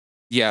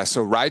 Yeah,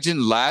 so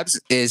Raijin Labs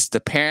is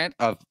the parent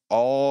of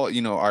all,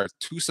 our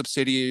two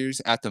subsidiaries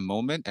at the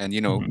moment, and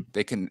Mhm.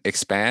 they can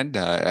expand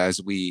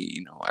as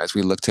we,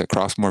 look to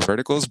cross more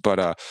verticals.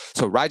 But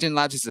so Raijin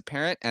Labs is the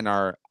parent, and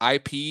our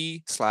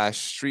IP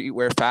slash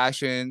streetwear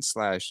fashion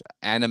slash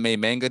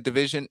anime manga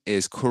division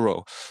is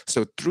Kuro.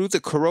 So through the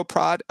Kuro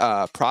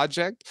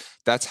project,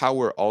 that's how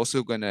we're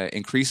also going to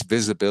increase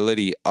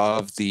visibility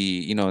of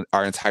the,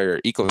 our entire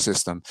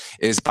ecosystem,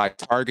 is by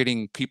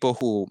targeting people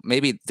who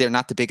maybe they're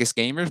not the biggest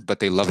gamers,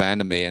 but they love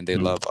anime and they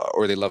love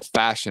or they love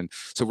fashion.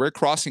 So we're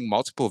crossing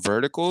multiple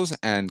verticals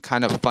and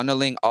kind of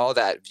funneling all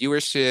that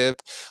viewership,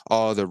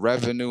 all the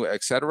revenue,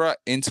 etc.,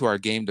 into our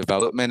game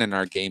development and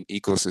our game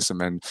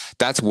ecosystem. And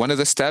that's one of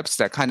the steps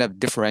that kind of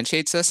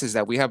differentiates us, is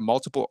that we have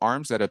multiple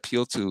arms that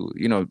appeal to,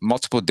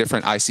 multiple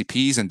different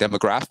ICPs and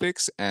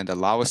demographics, and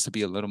allow us to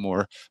be a little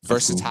more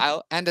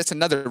versatile. And it's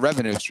another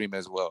revenue stream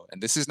as well.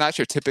 And this is not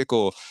your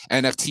typical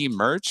NFT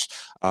merch.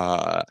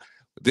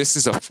 This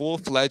is a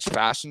full-fledged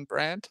fashion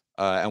brand,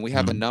 and we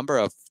have a number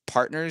of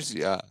partners.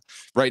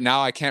 Right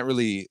now, I can't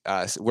really.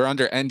 We're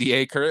under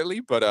NDA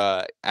currently,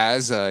 but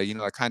as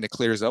it kind of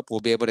clears up, we'll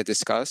be able to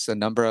discuss a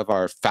number of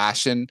our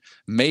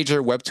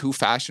major Web2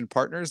 fashion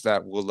partners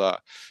that will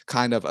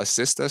kind of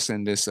assist us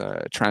in this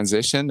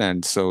transition.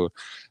 And so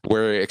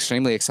we're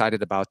extremely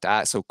excited about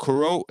that. So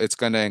Kuro, it's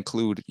going to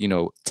include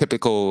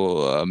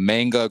typical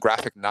manga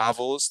graphic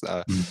novels.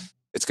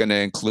 It's going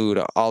to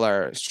include all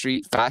our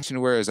street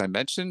fashion wear, as I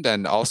mentioned,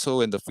 and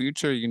also in the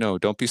future,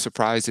 don't be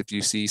surprised if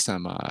you see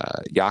some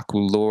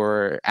Yaku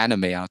lore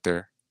anime out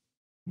there.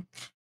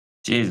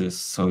 Jesus,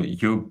 so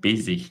you're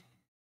busy.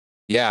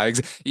 Yeah,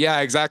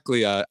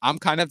 exactly. I'm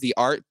kind of the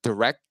art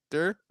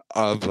director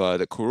of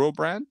the Kuro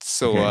brand.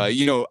 So,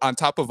 on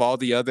top of all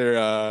the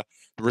other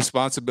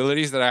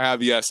responsibilities that I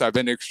have, yes, I've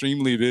been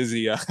extremely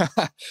busy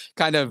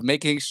kind of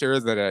making sure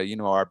that,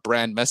 our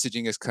brand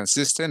messaging is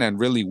consistent and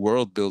really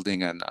world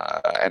building and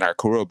our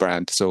Kuro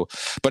brand. So,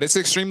 but it's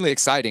extremely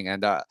exciting.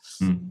 And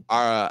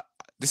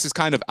this is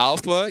kind of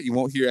alpha. You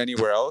won't hear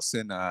anywhere else.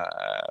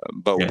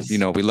 But, Yes.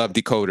 we love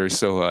decoders.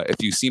 So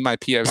if you see my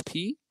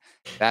PFP,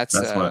 That's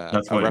That's a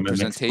what my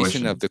next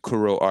representation of question. the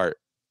Kuro art.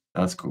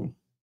 That's cool.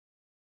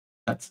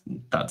 That's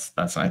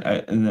right.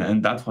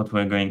 And that's what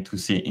we're going to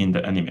see in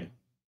the anime.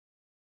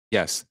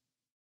 Yes.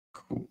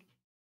 Cool.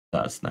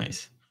 That's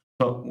nice.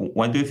 So,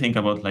 what do you think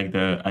about like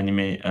the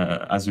anime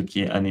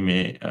Azuki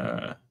anime?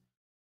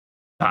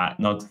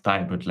 Not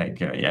type, but like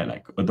yeah,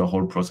 like the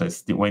whole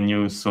process. When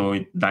you saw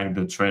it, like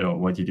the trailer,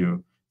 what did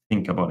you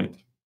think about it?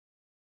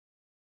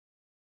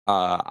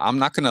 I'm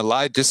not gonna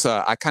lie, just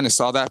I kind of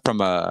saw that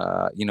from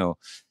a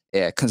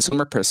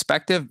consumer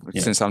perspective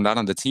Yeah, since I'm not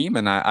on the team,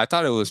 and I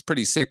thought it was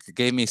pretty sick. It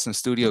gave me some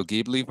Studio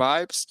Ghibli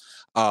vibes.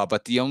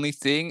 But the only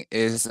thing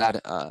is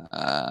that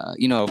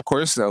of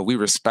course, we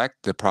respect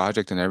the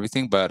project and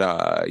everything, but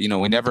we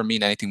never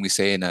mean anything we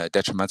say in a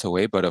detrimental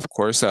way. But of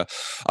course, a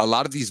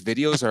lot of these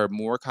videos are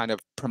more kind of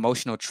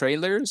promotional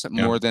trailers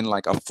yeah, more than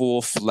like a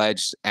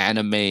full-fledged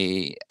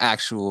anime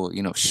actual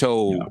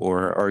show yeah.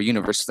 or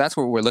universe. So that's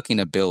what we're looking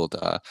to build,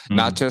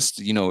 not Mm,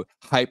 just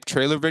hype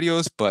trailer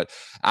videos, but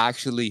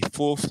actually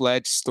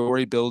full-fledged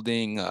story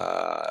building,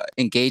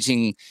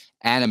 engaging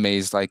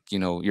animes like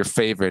your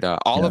favorite.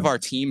 All yeah, of our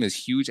team is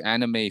huge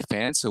anime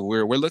fans, so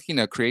we're looking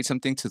to create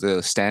something to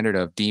the standard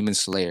of Demon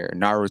Slayer,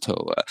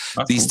 Naruto,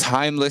 that's these cool.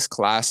 timeless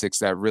classics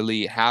that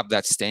really have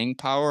that staying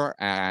power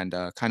and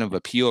kind of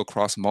appeal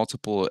across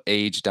multiple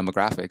age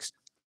demographics.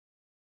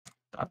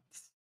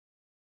 That's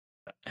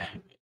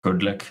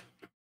good luck.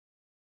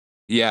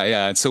 Yeah,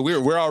 yeah. And so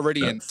we're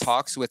already in That's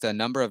talks with a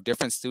number of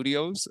different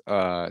studios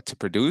to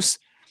produce,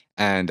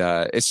 and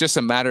it's just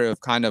a matter of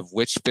kind of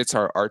which fits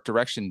our art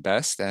direction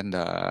best, and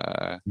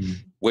mm,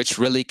 which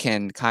really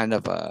can kind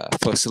of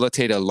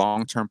facilitate a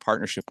long-term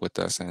partnership with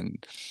us.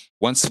 And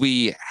once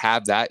we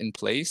have that in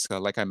place,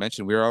 like I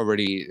mentioned, we're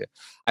already,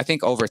 I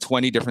think, over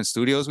 20 different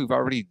studios we've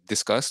already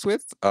discussed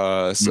with.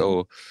 mm.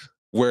 So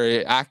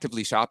we're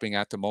actively shopping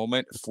at the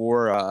moment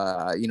for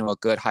a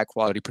good high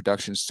quality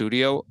production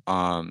studio,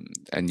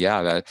 and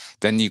yeah,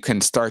 then you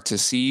can start to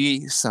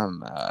see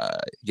some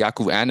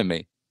Yaku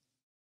anime.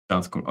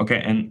 That's cool. Okay,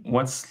 and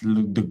what's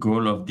the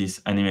goal of this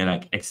anime?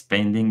 Like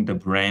expanding the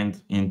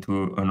brand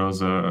into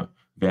another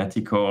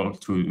vertical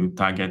to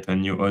target a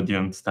new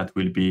audience that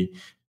will be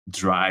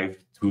drive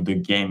to the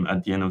game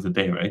at the end of the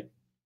day, right?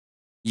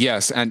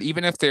 Yes, and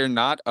even if they're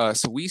not,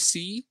 so we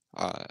see,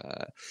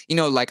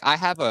 like I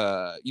have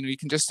you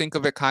can just think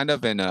of it kind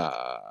of in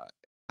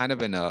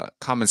a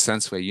common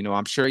sense way.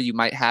 I'm sure you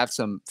might have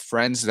some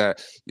friends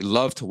that you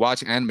love to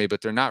watch anime,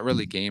 but they're not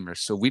really Mm, gamers.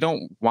 So we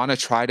don't want to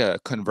try to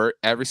convert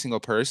every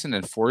single person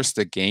and force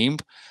the game,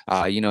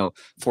 uh, you know,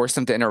 force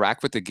them to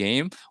interact with the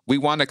game. We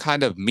want to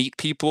kind of meet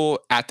people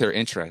at their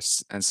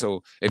interests. And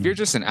so if you're mm,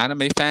 just an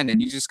anime fan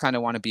and you just kind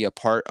of want to be a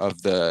part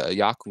of the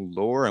Yaku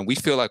lore, and we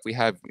feel like we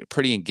have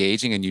pretty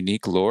engaging and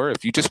unique lore,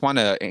 if you just want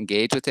to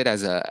engage with it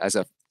as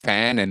a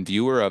fan and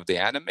viewer of the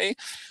anime,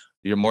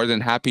 you're more than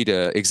happy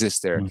to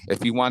exist there. mm,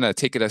 If you want to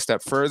take it a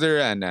step further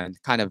and then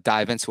kind of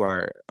dive into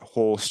our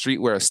whole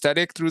streetwear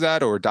aesthetic through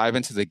that, or dive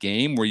into the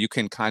game where you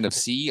can kind of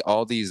see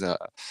all the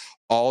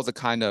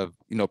kind of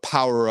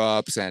power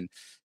ups and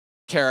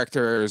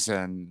characters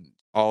and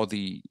all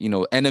the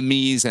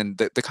enemies and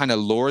the kind of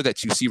lore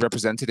that you see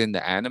represented in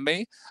the anime,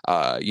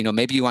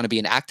 maybe you want to be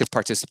an active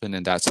participant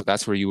in that, so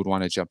that's where you would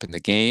want to jump in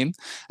the game.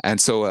 And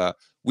so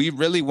we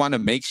really want to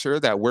make sure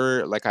that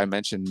we're, like I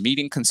mentioned,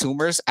 meeting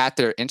consumers at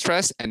their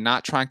interests and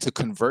not trying to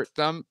convert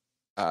them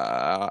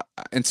uh,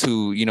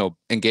 into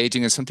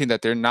engaging in something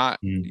that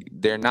mm.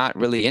 they're not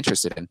really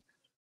interested in.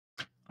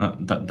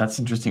 That's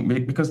interesting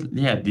because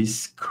yeah,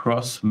 this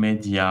cross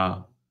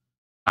media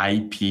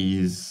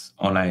IPs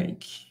are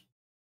like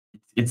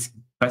it's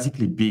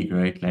basically big,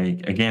 right?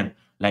 Like again,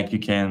 like you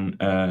can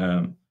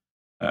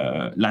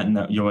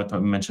like you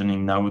were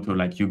mentioning Naruto,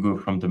 like you go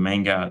from the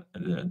manga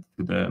to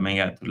the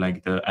manga to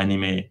like the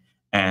anime,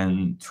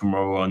 and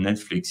tomorrow on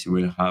Netflix you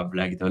will have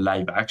like the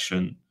live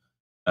action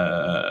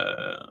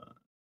uh,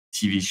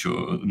 TV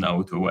show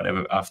Naruto,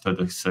 whatever, after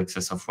the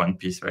success of One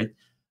Piece, right?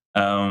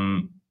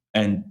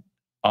 And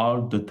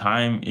all the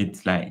time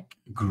it's like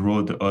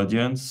grow the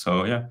audience.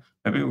 So yeah,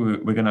 maybe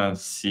we're gonna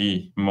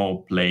see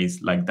more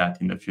plays like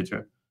that in the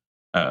future.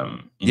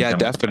 In Yeah,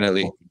 terms of like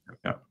definitely. more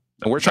yeah,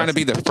 And we're trying to that's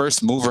be the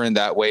first mover in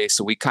that way.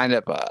 So we kind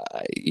of,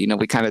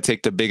 we kind of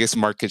take the biggest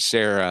market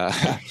share.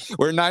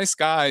 We're nice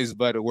guys,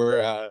 but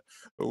we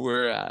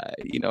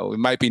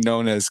might be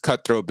known as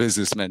cutthroat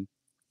businessmen.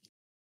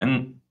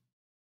 and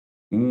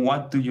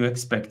what do you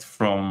expect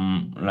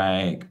from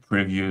like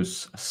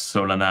previous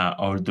Solana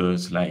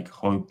holders? Like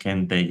how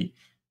can they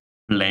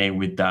play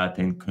with that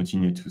and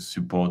continue to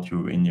support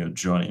you in your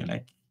journey?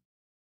 Like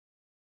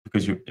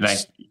because you like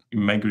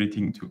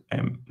migrating to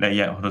like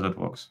yeah, how does that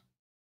works?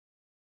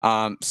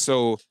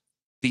 So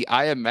the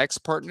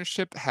IMX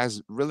partnership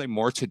has really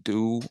more to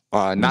do,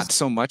 With not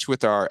so much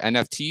with our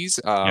NFTs.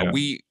 yeah.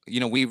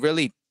 We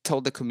really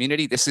told the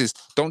community,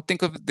 don't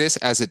think of this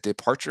as a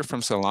departure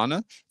from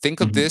Solana. Think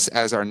of Mhm. this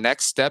as our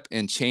next step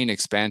in chain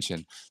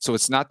expansion. So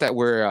it's not that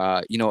we're,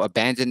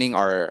 abandoning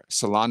our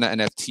Solana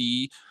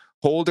NFT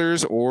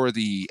holders or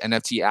the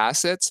NFT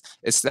assets.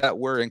 It's that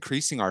we're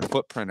increasing our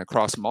footprint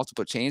across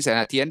multiple chains. And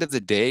at the end of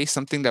the day,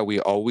 something that we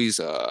always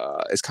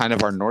is kind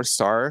of our North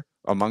Star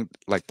among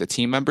like the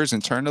team members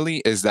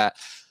internally is that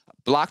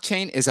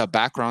blockchain is a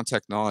background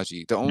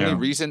technology. The only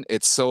reason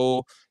it's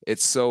so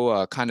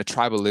kind of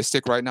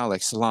tribalistic right now,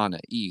 like Solana,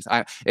 ETH,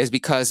 is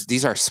because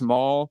these are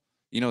small.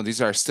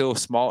 These are still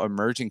small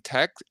emerging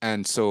tech,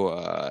 and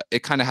so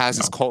it kind of has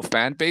this cult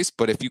fan base.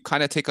 But if you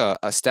kind of take a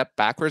step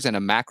backwards and a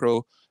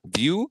macro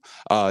view,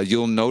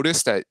 you'll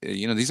notice that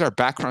these are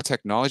background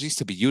technologies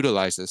to be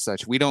utilized as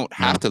such. We don't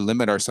have to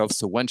limit ourselves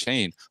to one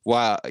chain.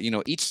 While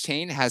each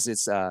chain has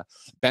its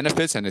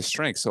benefits and its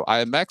strengths. So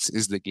IMX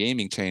is the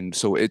gaming chain,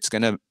 so it's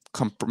gonna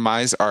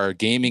compromise our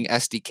gaming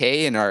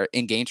SDK and our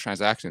in-game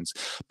transactions.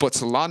 But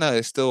Solana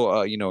is still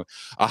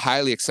a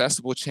highly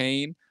accessible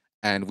chain,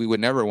 and we would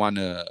never want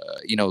to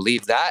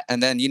leave that.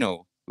 And then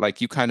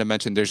like you kind of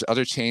mentioned, there's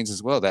other chains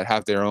as well that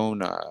have their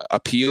own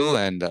appeal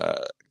and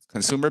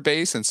consumer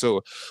base. And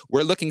so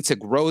we're looking to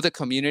grow the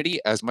community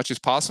as much as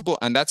possible,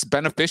 and that's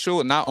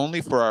beneficial not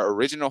only for our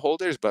original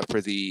holders but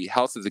for the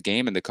health of the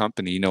game and the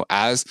company.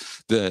 As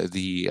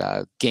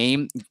the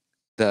game,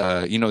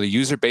 the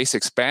user base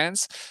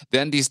expands,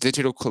 then these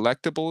digital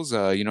collectibles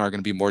are going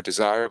to be more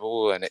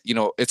desirable, and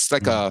it's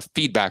like a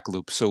feedback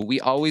loop. So we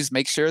always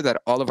make sure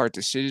that all of our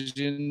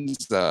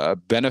decisions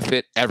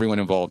benefit everyone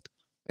involved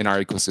in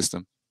our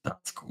ecosystem.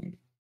 That's cool.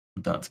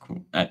 That's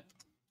cool.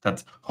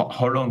 That's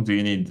how long do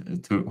you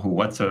need to?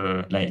 What's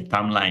a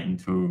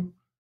timeline to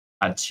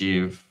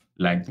achieve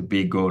like the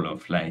big goal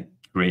of like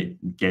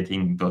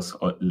getting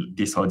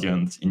this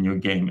audience in your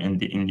game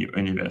and in your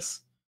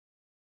universe?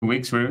 2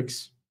 weeks, 3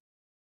 weeks?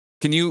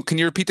 Can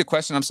you repeat the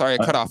question? I'm sorry,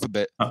 I cut off a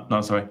bit.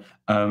 No, sorry.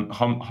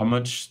 How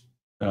much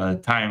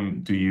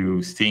time do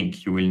you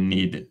think you will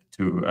need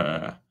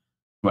to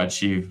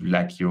achieve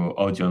like your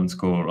audience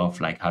goal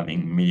of like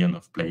having millions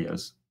of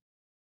players?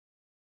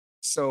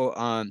 So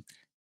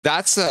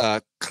that's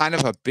a kind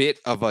of a bit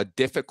of a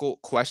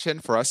difficult question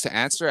for us to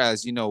answer,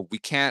 as we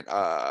can't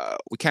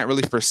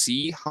really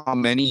foresee how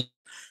many.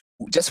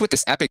 Just with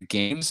this Epic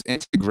Games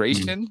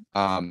integration,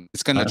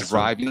 it's going to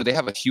drive. They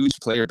have a huge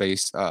player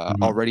base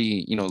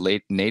already,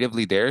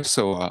 natively there.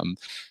 So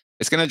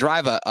it's going to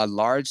drive a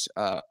large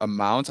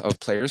amount of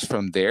players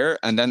from there,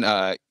 and then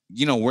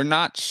we're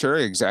not sure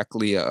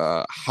exactly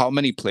how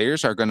many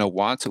players are going to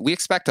want to. We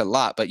expect a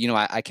lot, but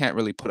I can't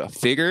really put a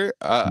figure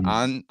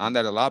on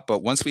that a lot.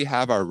 But once we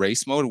have our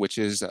race mode, which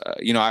is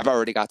I've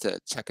already got to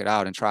check it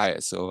out and try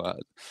it, so.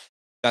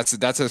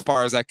 That's as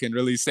far as I can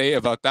really say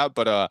about that.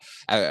 But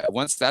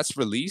once that's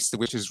released,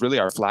 which is really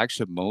our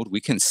flagship mode, we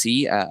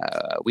foresee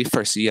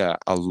a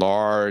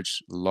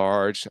large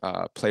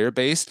player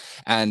base,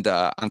 and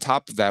on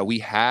top of that, we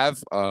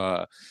have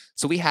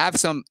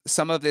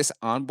some of this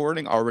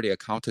onboarding already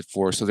accounted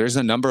for. So there's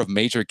a number of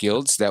major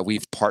guilds that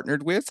we've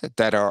partnered with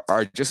that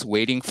are just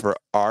waiting for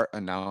our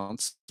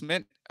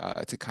announcement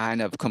to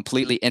kind of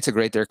completely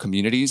integrate their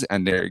communities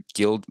and their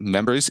guild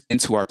members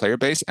into our player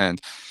base,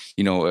 and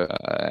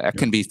it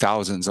can be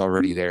thousands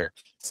already there.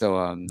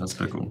 So that's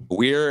pretty cool.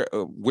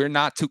 We're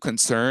not too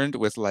concerned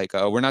with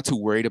we're not too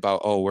worried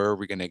about where are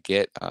we going to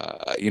get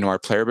our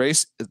player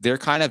base. They're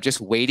kind of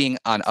just waiting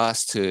on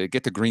us to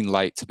get the green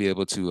light to be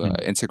able to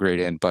integrate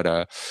in.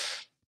 But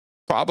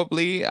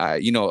probably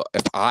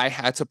if I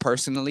had to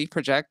personally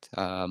project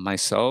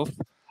myself,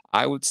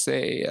 I would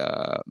say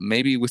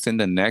maybe within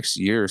the next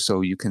year or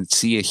so, you can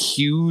see a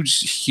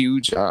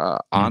huge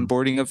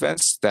onboarding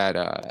events that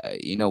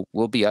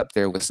will be up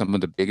there with some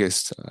of the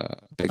biggest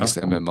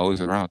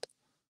MMOs around.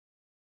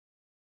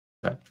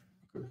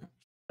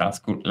 That's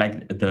cool.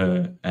 Like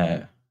the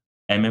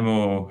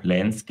MMO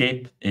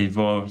landscape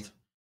evolved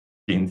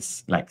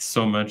since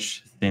so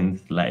much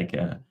since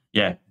the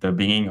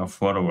beginning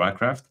of World of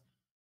Warcraft.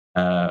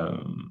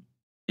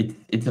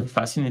 It's a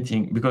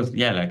fascinating because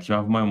you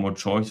have more and more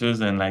choices,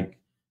 and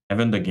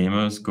even the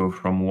gamers go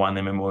from one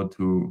MMO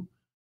to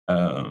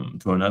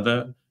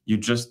another. You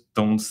just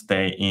don't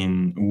stay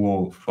in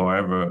WoW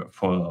forever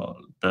for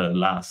the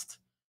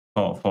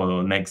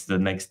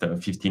next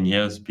 15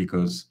 years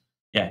because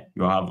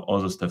you have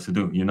other stuff to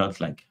do. You're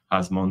not like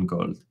Asmon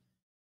Gold.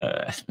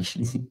 Yeah,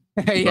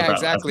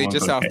 exactly.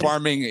 Just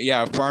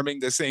farming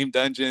the same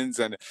dungeons,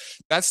 and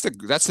that's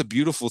the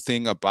beautiful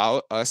thing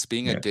about us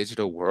being a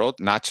digital world,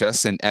 not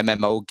just an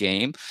MMO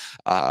game,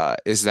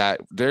 is that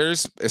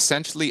there's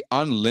essentially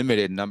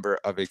unlimited number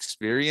of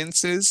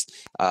experiences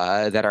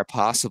that are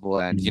possible.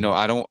 And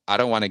I don't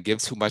want to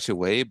give too much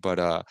away,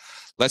 but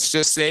let's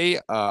just say,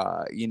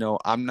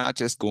 I'm not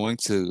just going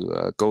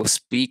to go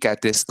speak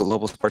at this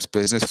global sports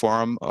business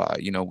forum,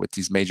 with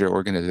these major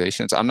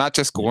organizations. I'm not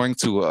just going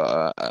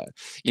to,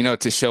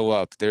 to show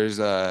up. There's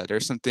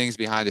some things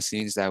behind the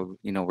scenes that,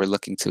 we're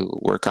looking to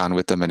work on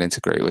with them and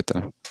integrate with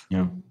them.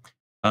 Yeah.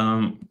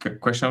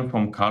 Question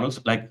from Carlos.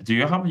 Do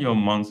you have your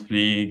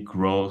monthly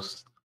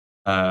growth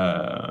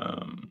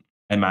MAU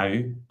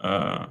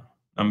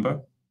number?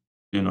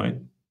 Do you know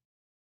it?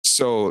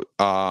 So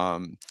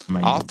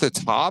off the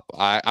top,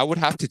 I would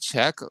have to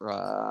check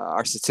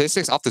our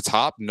statistics. Off the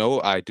top,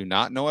 no, I do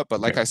not know it. But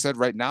like I said,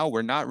 right now,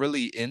 we're not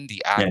really in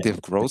the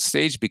active growth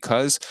stage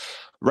because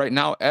right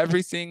now,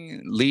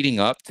 everything leading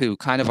up to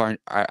kind of our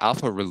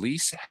alpha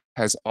release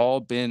has all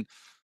been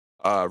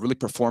really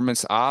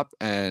performance op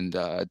and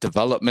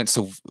development.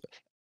 So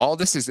all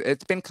this is,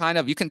 it's been kind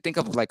of, you can think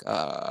of like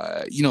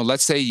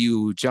let's say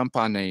you jump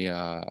on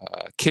a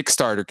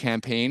Kickstarter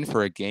campaign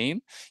for a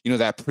game,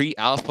 that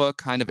pre-alpha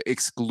kind of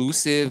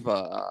exclusive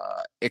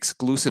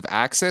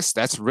access.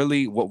 That's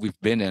really what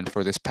we've been in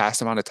for this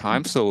past amount of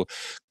time. So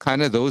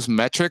kind of those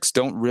metrics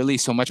don't really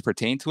so much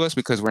pertain to us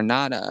because we're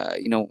not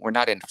we're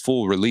not in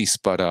full release,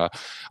 but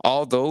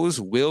all those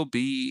will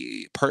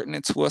be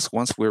pertinent to us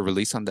once we're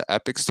released on the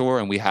Epic Store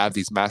and we have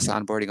these mass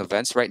onboarding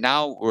events. Right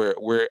now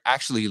we're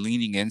actually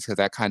leaning into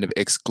that kind of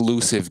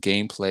exclusive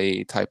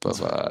gameplay type of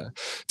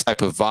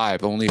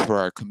vibe only for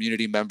our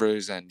community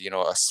members and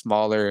a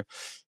smaller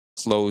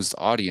closed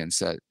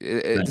audience.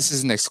 This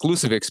is an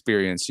exclusive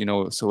experience,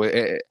 so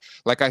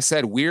like I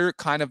said, we're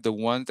kind of the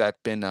ones that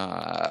been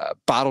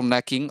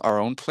bottlenecking our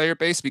own player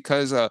base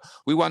because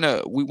we want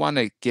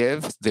to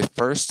give the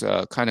first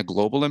kind of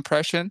global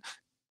impression,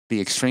 be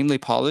extremely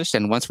polished,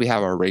 and once we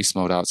have our race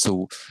mode out,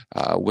 so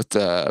with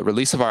the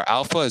release of our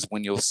alpha is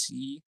when you'll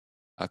see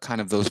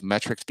kind of those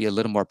metrics be a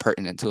little more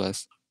pertinent to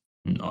us.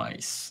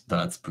 Nice,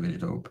 that's pretty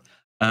dope.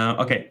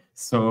 Okay,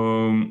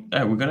 so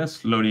we're gonna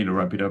slowly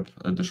wrap it up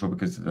the show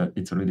because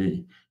it's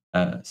already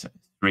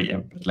 3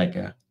 a.m. Like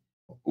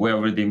we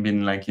already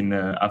been like in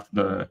after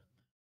the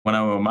 1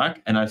 hour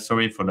mark, and I'm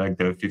sorry for like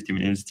the 50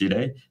 minutes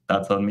delay.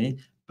 That's on me.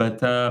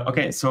 But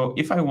okay, so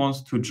if I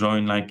want to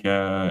join like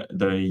the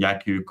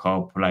Yaku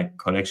Corp like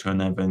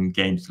collection event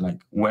games,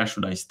 like where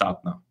should I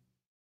start now?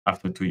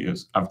 After 2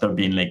 years, after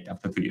being late,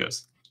 after 2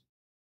 years.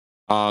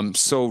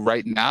 So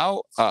right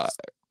now,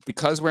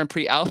 because we're in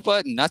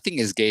pre-alpha, nothing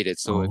is gated.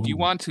 So if you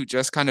want to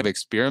just kind of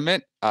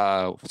experiment,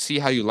 see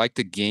how you like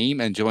the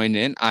game and join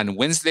in, on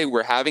Wednesday,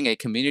 we're having a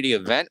community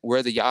event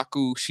where the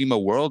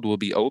Yakushima world will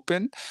be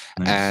open.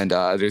 Nice. And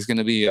there's going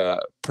to be a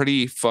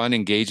pretty fun,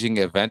 engaging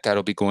event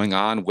that'll be going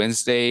on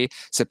Wednesday,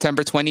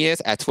 September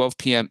 20th at 12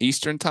 p.m.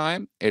 Eastern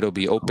time. It'll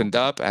be opened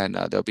up and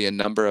there'll be a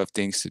number of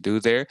things to do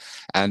there.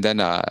 And then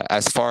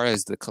as far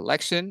as the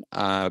collection,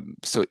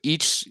 so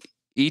each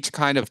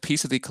kind of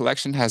piece of the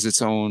collection has its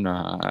own,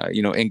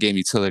 in-game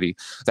utility.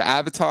 The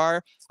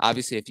avatar,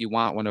 obviously, if you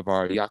want one of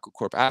our Yaku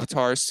Corp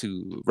avatars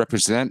to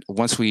represent,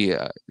 once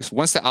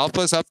the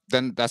alpha is up,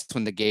 then that's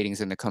when the gating is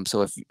going to come.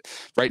 So if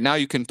right now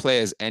you can play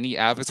as any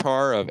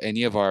avatar of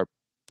any of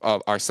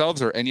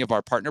ourselves or any of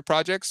our partner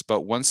projects,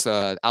 but once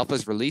alpha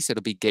is released,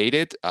 it'll be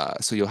gated.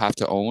 So you'll have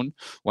to own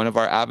one of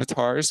our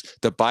avatars.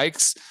 The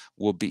bikes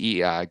will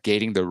be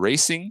gating the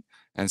racing.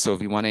 And so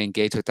if you want to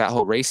engage with that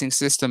whole racing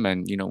system,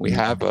 and we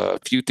have a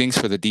few things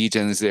for the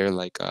degens there,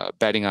 like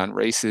betting on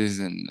races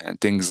and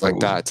things like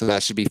that. So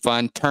that should be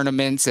fun.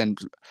 Tournaments and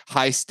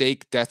high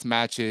stake death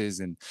matches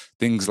and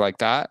things like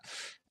that.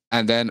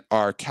 And then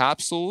our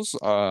capsules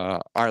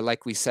are,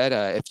 like we said,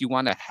 if you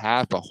want to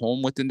have a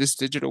home within this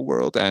digital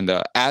world, and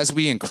as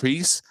we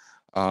increase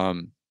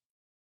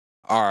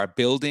our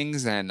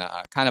buildings and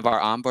kind of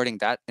our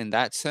onboarding in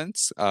that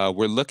sense,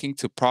 we're looking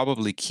to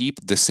probably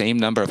keep the same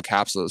number of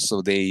capsules.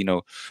 So they,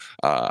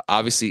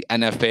 obviously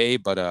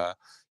NFA, but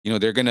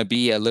they're going to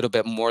be a little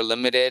bit more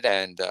limited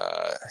and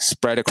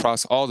spread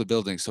across all the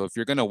buildings. So if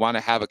you're going to want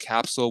to have a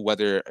capsule,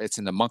 whether it's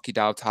in the Monkey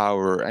Dow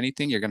Tower or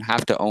anything, you're going to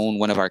have to own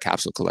one of our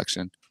capsule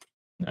collection.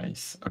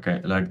 Nice.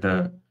 Okay, like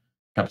the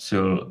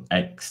capsule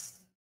X,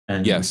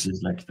 and yes, which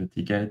is like the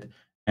ticket,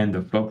 and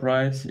the floor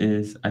price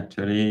is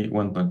actually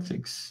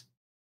 1.6.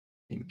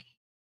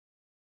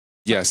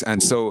 Yes,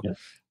 and so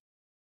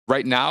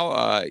right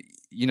now,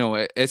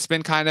 it's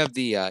been kind of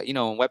the in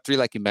Web3,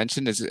 like you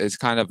mentioned, is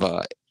kind of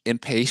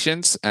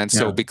impatience, and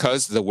so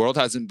because the world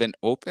hasn't been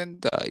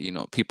opened,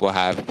 people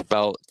have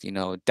felt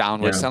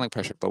downward selling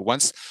pressure. But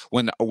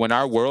when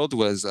our world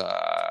was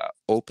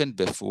opened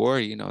before,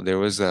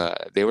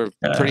 they were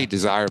pretty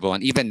desirable,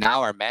 and even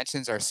now our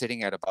mansions are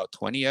sitting at about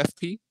 20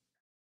 FP.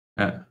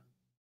 Yeah.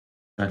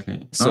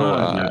 Exactly. So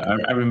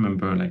I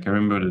remember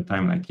the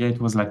time, it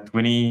was like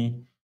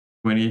 20,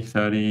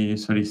 30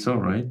 so,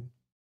 right?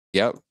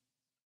 Yep.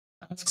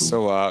 That's cool.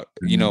 So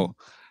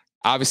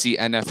obviously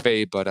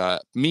NFA,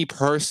 but me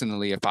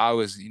personally, if I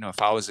was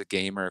a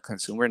gamer or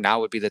consumer, now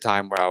would be the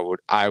time where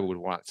I would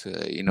want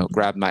to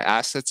grab my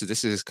assets. So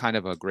this is kind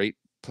of a great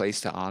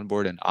place to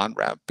onboard and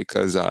on-ramp,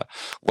 because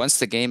once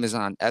the game is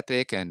on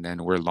Epic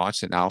and we're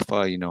launched in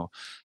alpha,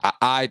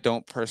 I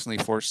don't personally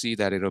foresee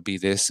that it'll be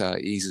this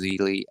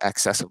easily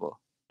accessible.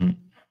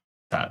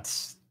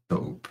 That's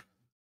dope.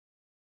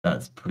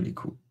 That's pretty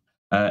cool.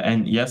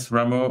 And yes,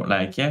 Ramo,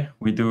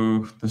 we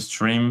do the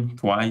stream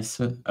twice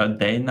a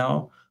day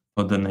now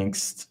for the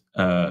next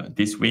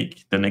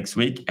the next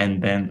week,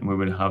 and then we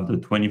will have the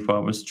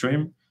 24-hour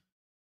stream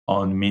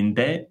on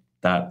midday.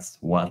 That's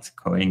what's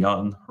going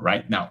on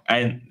right now.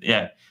 And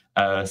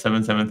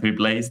 773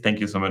 Blaze, thank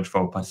you so much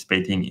for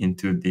participating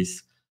into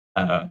this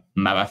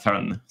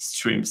marathon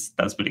streams.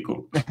 That's pretty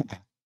cool.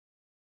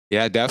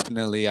 Yeah,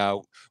 definitely.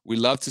 We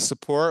love to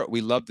support.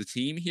 We love the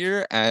team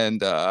here,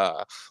 and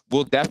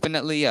we'll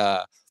definitely.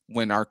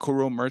 When our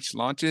Kuro merch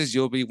launches,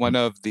 you'll be one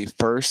of the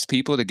first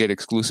people to get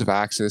exclusive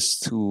access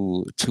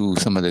to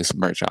some of this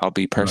merch. I'll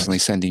be personally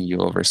Nice. sending you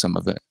over some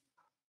of it.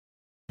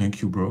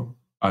 Thank you, bro.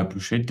 I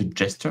appreciate the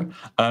gesture.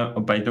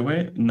 By the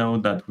way, now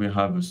that we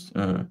have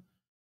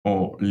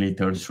our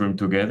little stream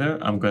together,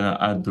 I'm gonna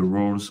add the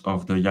roles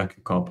of the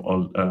Yaku Corp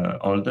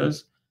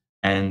holders,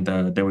 and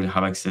they will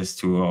have access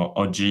to our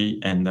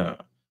OG and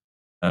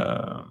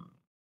uh,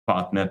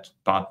 partners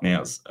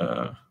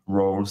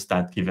roles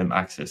that give them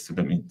access to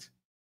the mint.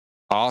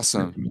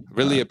 Awesome.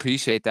 Really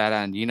appreciate that,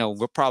 and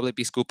we'll probably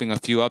be scooping a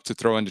few up to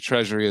throw in the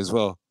treasury as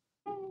well.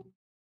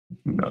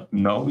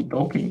 No, we're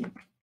talking.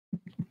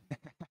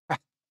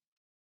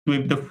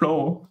 Sweep the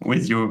floor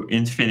with your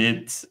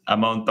infinite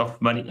amount of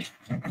money.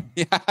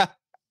 Yeah.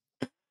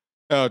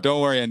 Oh,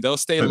 don't worry, and they'll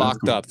stay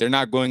locked Cool. up. They're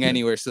not going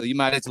anywhere, so you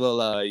might as well,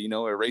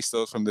 erase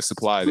those from the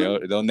supply.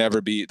 They'll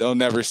never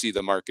see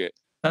the market.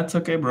 That's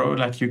okay, bro.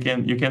 Like you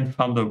can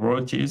farm the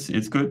royalties.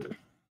 It's good.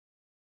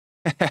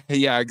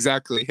 Yeah,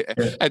 exactly.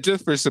 Yeah. And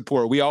just for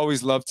support, we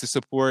always love to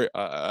support,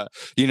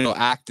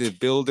 active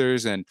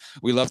builders, and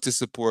we love to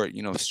support,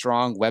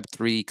 strong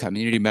Web3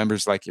 community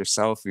members like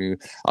yourself. You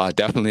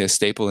definitely a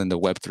staple in the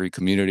Web3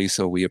 community.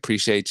 So we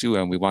appreciate you,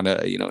 and we want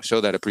to,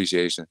 show that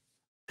appreciation.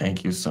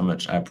 Thank you so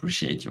much. I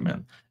appreciate you,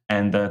 man.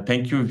 And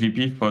thank you,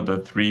 VP, for the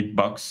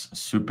 $3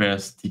 super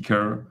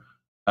sticker.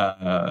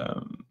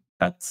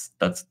 That's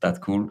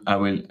cool. I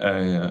will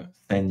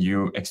send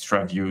you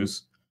extra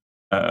views.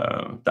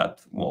 That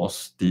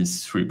was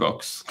these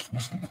 $3.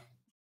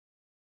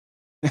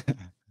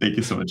 Thank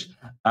you so much.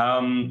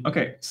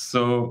 Okay,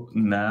 so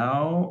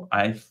now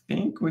I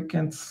think we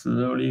can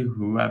slowly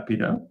wrap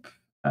it up,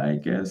 I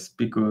guess,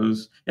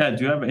 because do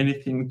you have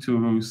anything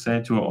to say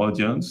to our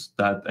audience,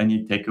 that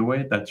any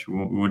takeaway that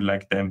you would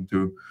like them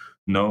to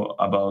know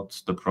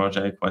about the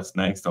project, what's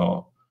next,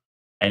 or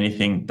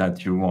anything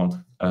that you want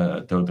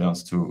the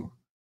audience to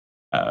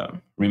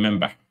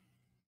remember?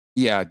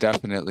 Yeah,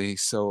 definitely.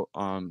 So,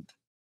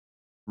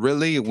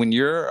 really, when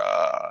you're,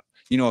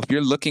 if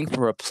you're looking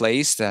for a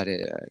place that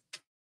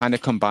kind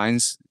of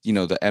combines,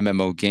 the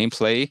MMO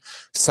gameplay,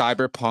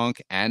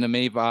 cyberpunk,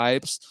 anime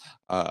vibes,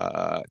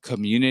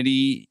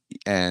 community,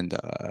 and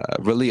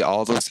really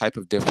all those type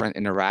of different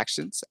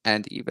interactions,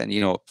 and even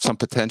some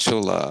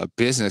potential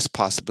business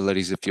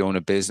possibilities if you own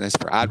a business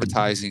for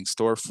advertising,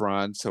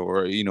 storefronts,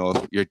 or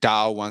if your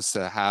DAO wants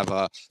to have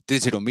a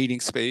digital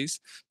meeting space.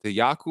 The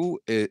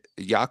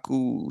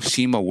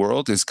Yakushima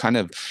world is kind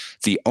of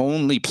the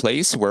only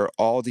place where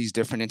all these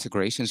different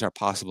integrations are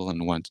possible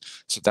in one.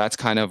 So that's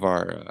kind of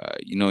our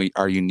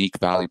our unique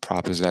value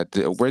prop, is that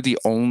we're the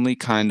only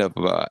kind of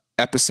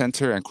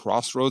epicenter and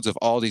crossroads of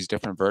all these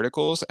different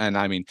verticals. And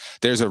I mean,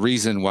 there's a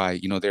reason why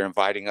they're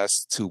inviting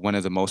us to one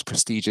of the most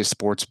prestigious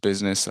sports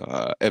business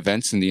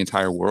events in the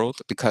entire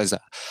world, because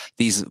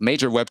these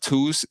major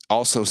Web2s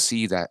also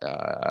see that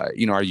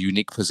our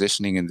unique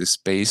positioning in this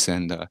space.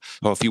 And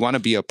well, if you want to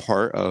be a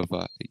part of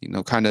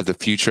kind of the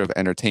future of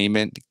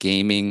entertainment,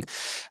 gaming,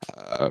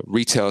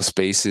 retail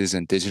spaces,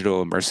 and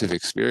digital immersive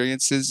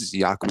experiences,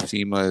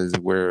 Yakushima is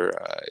where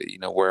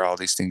where all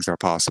these things are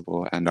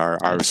possible. And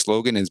our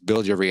slogan is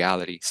 "Build Your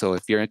Reality." So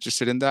if you're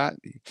interested in that,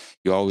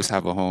 you always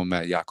have a home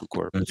at Yaku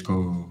Corp. Let's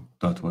go.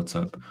 What's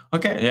up?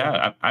 Okay,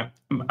 yeah,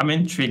 I'm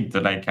intrigued.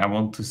 Like, I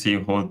want to see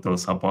how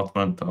those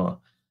apartments are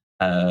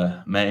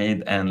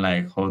made, and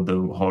like how the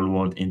whole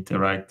world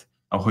interact,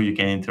 or how you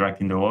can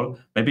interact in the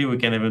world. Maybe we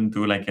can even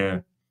do like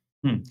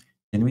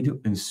can we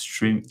do a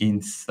stream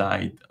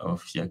inside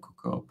of Yaku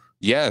Corp?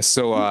 Yeah,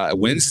 so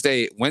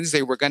Wednesday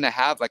we're gonna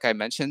have, like I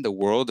mentioned, the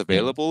world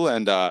available,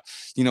 and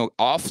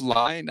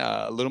offline,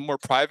 a little more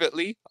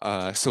privately.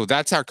 So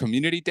that's our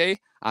community day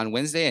on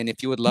Wednesday, and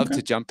if you would love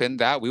to jump in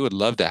that, we would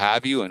love to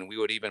have you, and we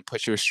would even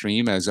put your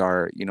stream as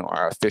our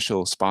our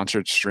official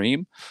sponsored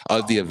stream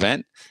of the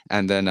event.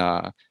 And then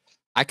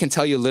I can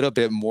tell you a little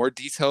bit more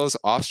details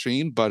off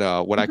stream,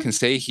 but what I can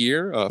say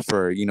here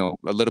for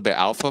a little bit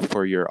alpha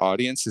for your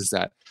audience is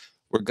that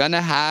we're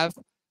gonna have,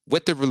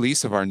 with the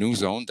release of our new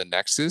zone, the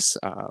Nexus,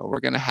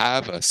 we're gonna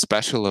have a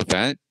special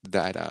event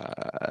that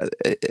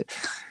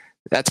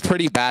that's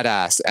pretty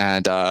badass.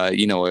 And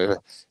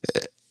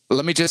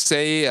let me just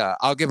say,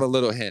 I'll give a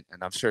little hint,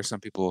 and I'm sure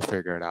some people will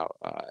figure it out.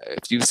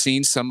 If you've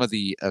seen some of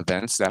the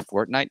events that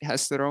Fortnite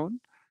has thrown,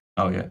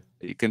 oh yeah,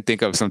 you can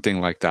think of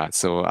something like that.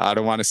 So I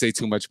don't want to say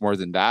too much more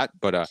than that,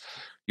 but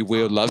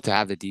we would love to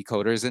have the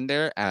decoders in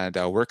there, and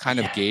we're kind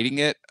of gating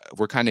it.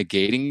 We're kind of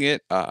gating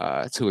it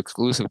to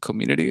exclusive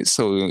communities.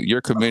 So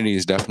your community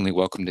is definitely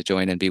welcome to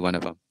join and be one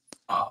of them.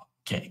 Oh,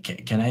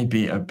 can I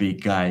be a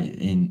big guy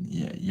in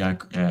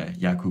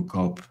Yaku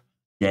Corp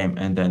game,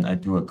 and then I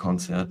do a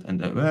concert,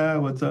 and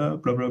then what's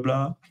up, blah blah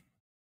blah.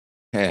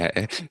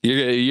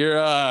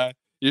 You're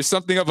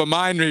something of a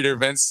mind reader,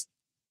 Vince.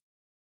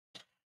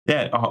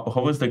 Yeah,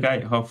 how was the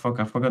guy? I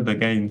forgot the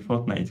guy in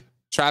Fortnite.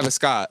 Travis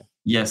Scott.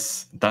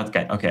 Yes, that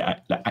guy.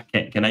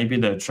 Okay, can I be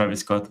the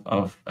Travis Scott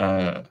of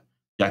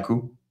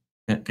Yaku?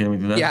 Can we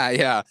do that?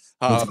 Yeah.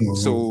 Let's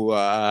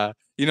go.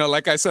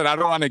 Like I said, I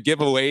don't want to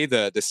give away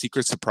the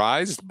secret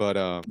surprise, but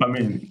I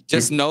mean,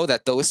 just know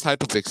that those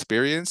type of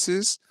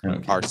experiences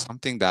are okay.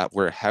 something that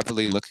we're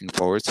heavily looking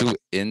forward to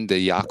in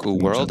the Yaku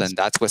world, Mentions. and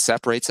that's what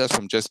separates us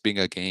from just being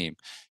a game.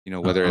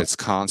 Whether Uh, it's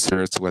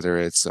concerts, whether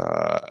it's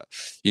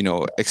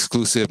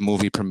exclusive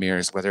movie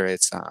premieres, whether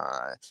it's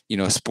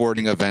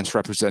sporting events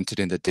represented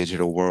in the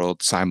digital world,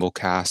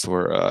 simulcast,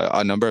 or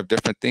a number of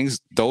different things.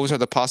 Those are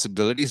the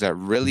possibilities that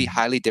really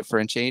highly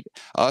differentiate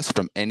us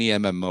from any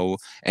MMO,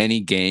 any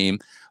game,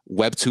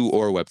 Web 2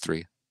 or Web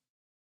 3.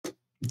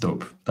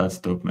 Dope. That's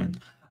dope, man.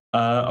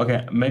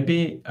 Okay,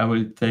 maybe I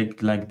will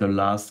take like the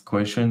last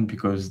question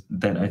because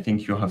then I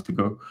think you have to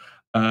go.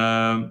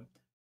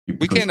 We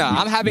Because can.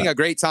 I'm having a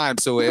great time.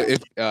 So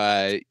if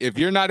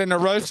you're not in a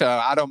rush,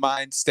 I don't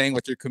mind staying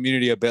with your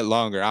community a bit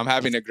longer. I'm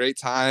having a great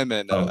time,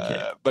 and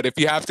okay. but if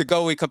you have to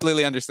go, we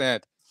completely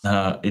understand.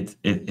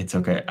 It's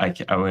okay.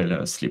 I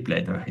will sleep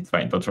later. It's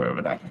fine. Don't worry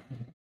about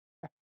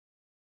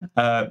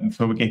that.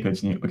 So we can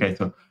continue. Okay.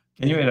 So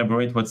can you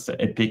elaborate what's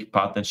the Epic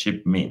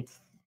partnership means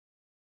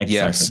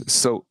Yes.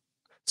 exactly?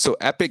 So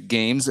Epic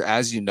Games,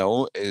 as you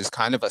know, is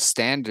kind of a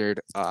standard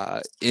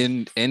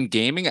in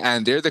gaming,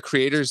 and they're the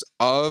creators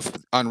of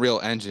Unreal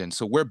Engine.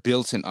 So we're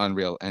built in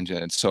Unreal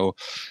Engine. So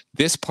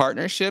this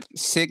partnership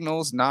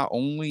signals not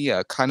only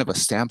a kind of a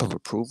stamp of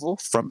approval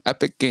from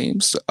Epic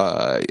Games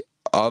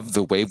of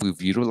the way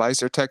we've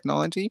utilized their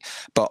technology,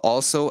 but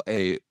also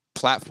a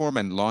platform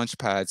and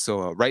launchpad.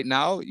 So right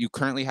now, you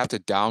currently have to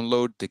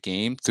download the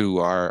game through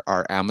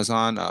our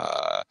Amazon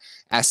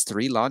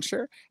S3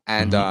 launcher,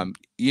 and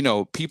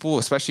people,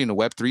 especially in the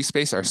Web3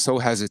 space, are so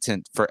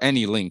hesitant for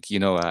any link.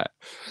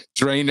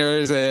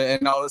 Drainers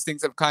and all those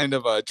things have kind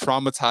of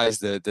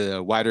traumatized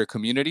the wider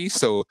community.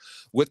 So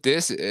with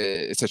this,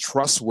 it's a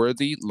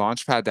trustworthy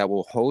launchpad that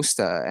will host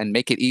and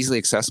make it easily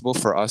accessible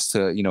for us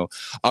to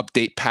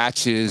update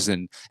patches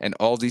and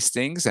all these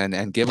things,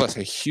 and give us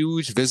a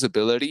huge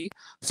visibility.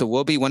 So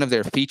we'll be one of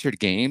their featured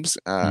games,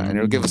 and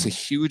it'll give us a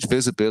huge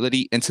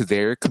visibility into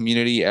their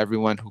community,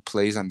 everyone who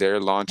plays on their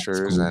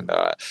launchers, Cool. and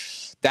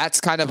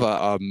that's kind of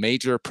a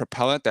major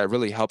propellant that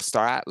really helps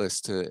Star Atlas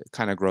to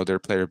kind of grow their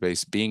player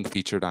base, being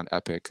featured on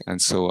Epic.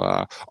 And so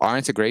our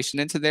integration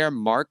into there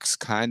marks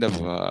kind of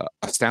a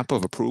stamp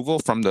of approval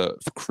from the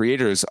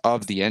creators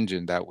of the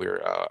engine that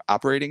we're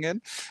operating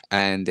in,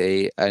 and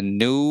a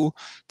new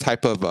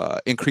type of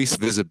increased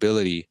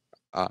visibility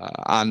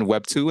on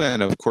Web 2.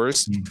 And of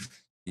course,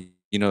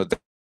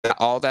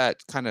 all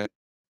that kind of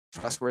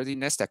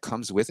trustworthiness that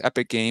comes with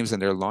Epic Games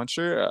and their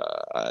launcher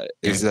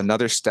is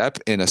another step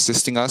in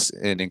assisting us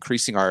in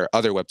increasing our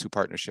other Web2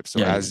 partnerships.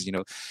 So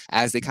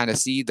as they kind of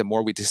see, the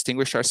more we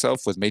distinguish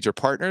ourselves with major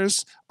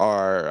partners,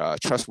 our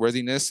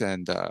trustworthiness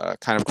and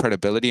kind of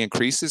credibility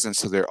increases, and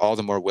so they're all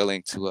the more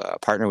willing to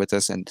partner with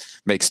us and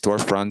make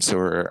storefronts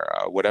or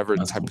whatever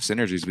type of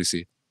synergies we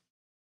see.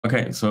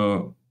 Okay,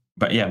 so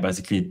but yeah,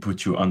 basically it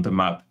puts you on the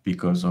map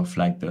because of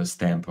like the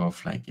stamp of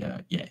like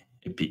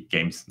Epic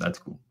Games. That's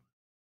cool.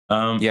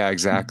 Yeah,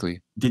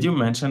 exactly. Did you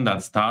mention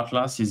that Star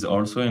Atlas is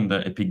also in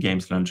the Epic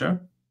Games launcher?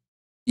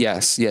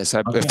 Yes. Okay, If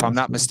I'm that's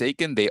not cool.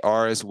 mistaken, they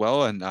are as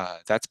well, and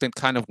that's been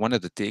kind of one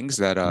of the things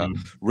that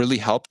really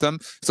helped them.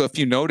 So if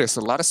you notice,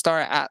 a lot of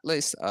Star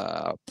Atlas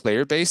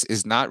player base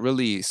is not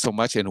really so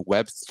much in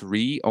Web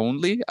 3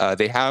 only.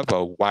 They have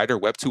a wider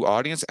Web 2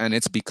 audience, and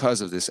it's because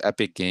of this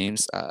Epic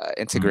Games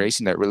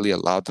integration that really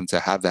allowed them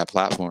to have that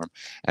platform.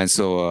 And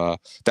so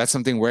that's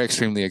something we're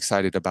extremely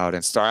excited about.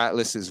 And Star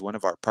Atlas is one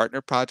of our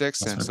partner projects,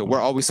 That's and very so cool.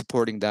 we're always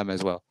supporting them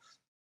as well.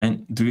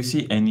 And do you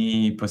see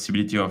any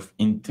possibility of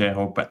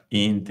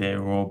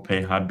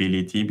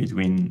interoperability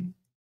between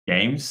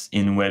games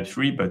in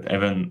Web3, but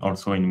even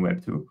also in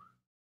Web2?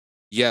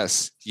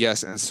 Yes.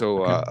 And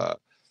so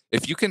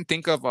if you can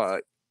think of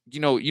you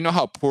know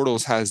how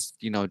Portals has,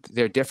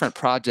 they're different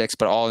projects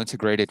but all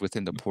integrated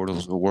within the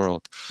Portals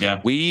world.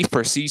 Yeah. We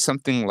foresee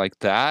something like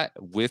that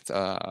with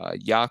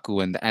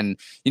Yaku, and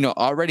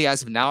already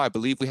as of now, I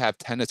believe we have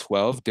 10 to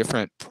 12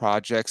 different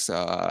projects,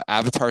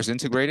 avatars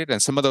integrated,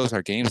 and some of those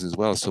are games as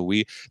well. So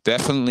we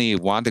definitely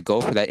want to go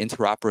for that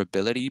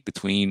interoperability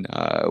between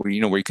where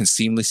you can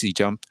seamlessly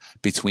jump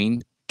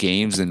between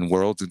games and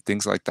worlds and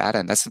things like that,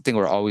 and that's something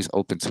we're always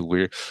open to.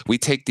 We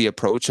take the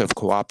approach of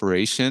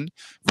cooperation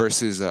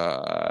versus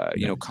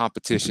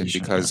competition,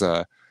 because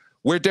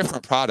we're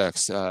different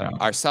products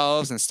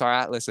ourselves, and Star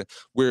Atlas.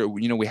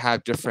 We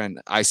have different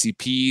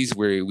ICPs,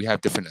 where we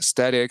have different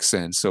aesthetics,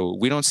 and so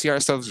we don't see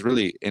ourselves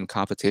really in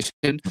competition.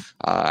 And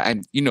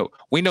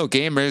we know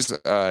gamers.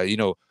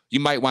 You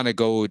might want to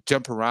go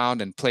jump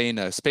around and play in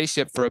a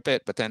spaceship for a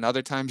bit, but then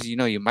other times, you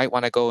might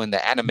want to go in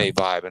the anime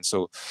vibe. And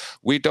so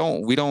we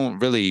don't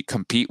really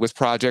compete with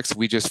projects.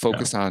 We just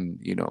focus on,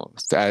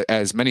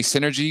 as many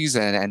synergies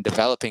and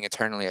developing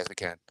internally as we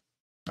can.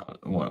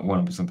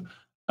 100%.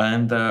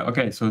 And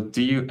okay, so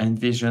do you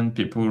envision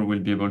people will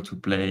be able to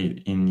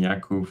play in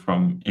Yaku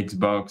from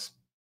Xbox,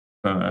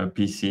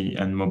 PC,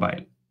 and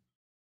mobile?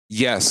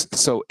 Yes.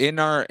 So in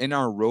our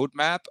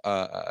roadmap,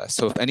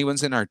 so if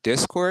anyone's in our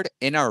Discord,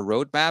 in our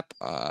roadmap,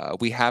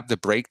 we have the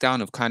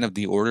breakdown of kind of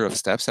the order of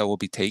steps that will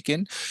be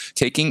taking,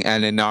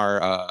 and in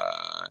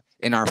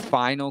our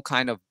final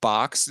kind of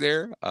box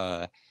there,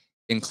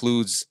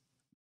 includes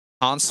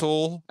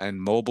console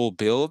and mobile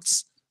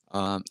builds.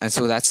 And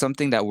so that's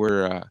something that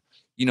we're,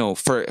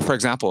 for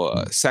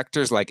example,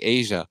 sectors like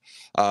Asia,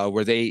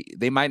 where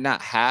they might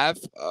not have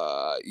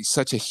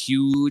such a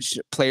huge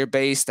player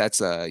base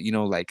that's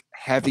like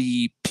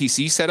heavy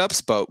PC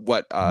setups,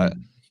 but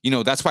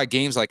Mm. that's why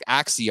games like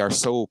Axie are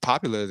so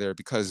popular there,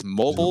 because It's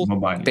mobile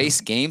mobile, yeah.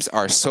 based games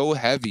are so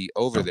heavy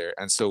over there.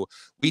 And so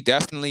we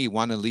definitely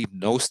want to leave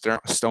no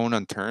stone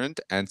unturned.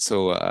 And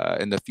so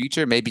in the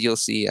future, maybe you'll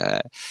see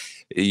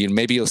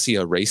maybe you'll see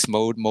a race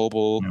mode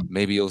mobile, Yeah.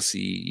 maybe you'll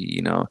see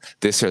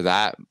this or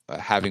that,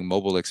 having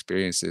mobile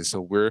experiences.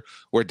 So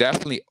we're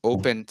definitely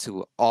open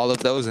to all of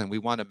those, and we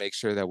want to make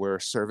sure that we're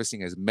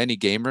servicing as many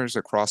gamers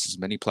across as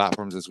many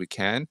platforms as we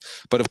can,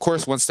 but of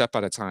course one step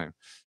at a time.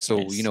 So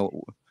Yes.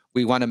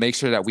 we want to make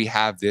sure that we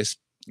have this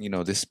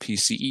this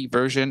PCE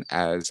version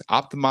as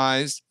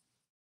optimized,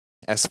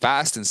 as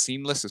fast and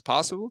seamless as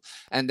possible,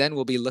 and then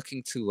we'll be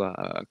looking to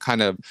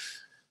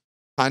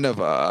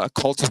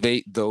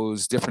cultivate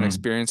those different Mm.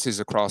 experiences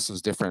across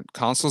those different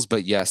consoles.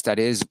 But yes, that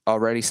is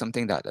already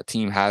something that the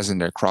team has in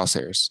their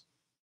crosshairs.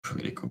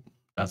 Pretty cool.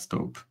 That's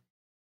dope.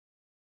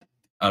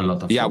 A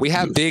lot of Yeah, work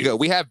to do still.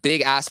 we have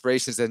big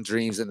aspirations and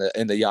dreams in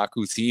the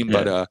Yaku team,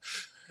 Yeah. but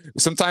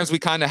sometimes we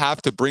kind of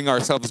have to bring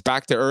ourselves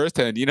back to earth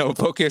and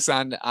focus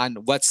on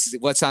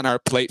what's on our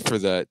plate for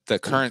the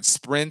current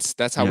sprints.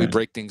 That's how we Yeah.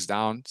 break things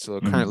down. So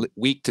a Mhm. current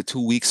week to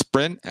 2 week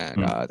sprint, and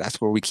Mm.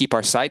 that's where we keep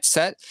our sights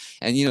set.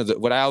 And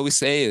what I always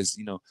say is,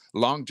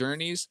 long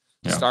journeys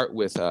Yeah. start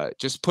with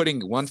just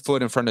putting one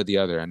foot in front of the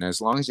other, and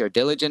as long as you're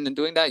diligent in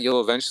doing that, you'll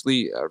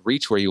eventually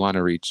reach where you want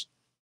to reach.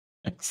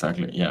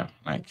 Exactly. Yeah.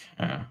 Like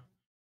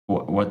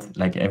what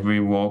like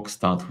every walk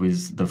start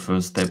with the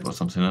first step or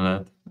something like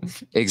that.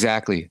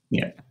 Exactly.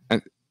 Yeah.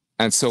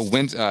 And so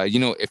when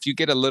if you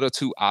get a little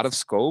too out of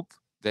scope,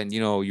 then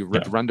you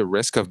Yeah. run the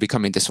risk of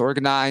becoming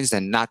disorganized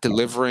and not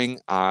delivering.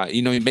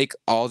 You make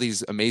all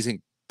these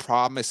amazing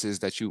promises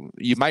that you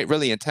might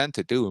really intend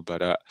to do,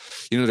 but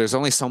there's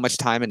only so much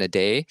time in a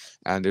day,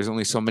 and there's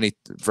only so many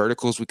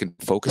verticals we can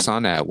focus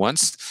on at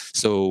once.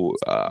 So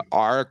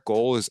our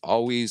goal is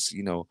always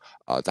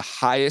the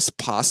highest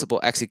possible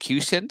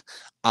execution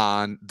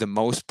on the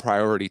most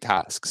priority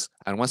tasks,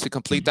 and once we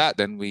complete Mm. that,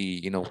 then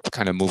we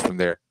kind of move from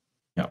there.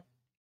 Yeah.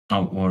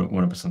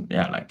 100%.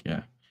 Yeah. Like,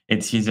 yeah.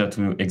 It's easier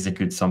to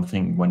execute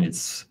something when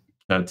it's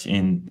cut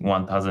in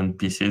 1,000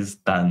 pieces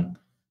than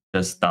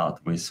just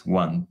start with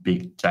one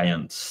big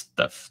giant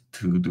stuff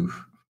to do.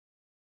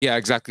 Yeah,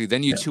 exactly.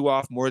 Then you Yeah. chew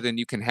off more than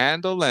you can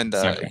handle, and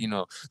Exactly.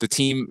 the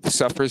team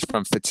suffers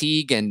from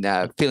fatigue and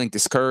feeling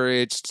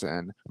discouraged.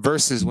 And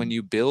versus when Mm.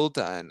 you build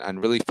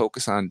and really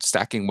focus on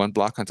stacking one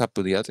block on top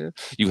of the other,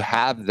 you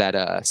have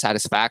that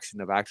satisfaction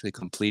of actually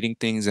completing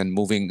things and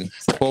moving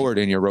Exactly. forward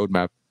in your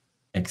roadmap.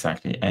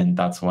 Exactly. And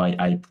that's why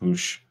I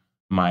push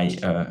my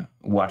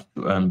what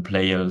to earn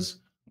players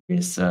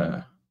with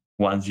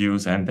one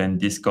views and then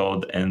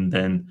Discord and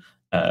then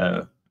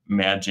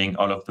merging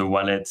all of the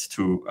wallets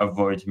to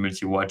avoid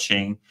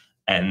multi-watching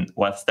and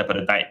one step at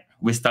a time.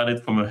 We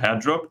started from a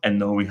airdrop and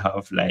now we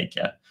have like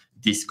a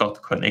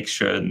Discord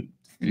connection.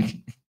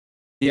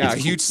 Yeah, It's a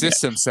cool. huge Yeah.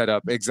 system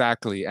setup,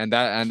 exactly, and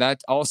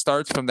that all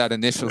starts from that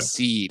initial Yeah.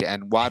 seed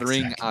and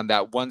watering Exactly. on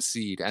that one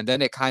seed, and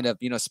then it kind of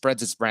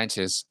spreads its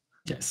branches.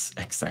 Yes,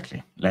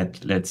 exactly.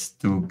 Let's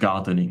do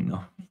gardening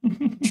now.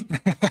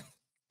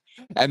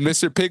 And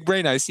Mr.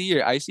 Pigbrain, I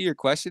see your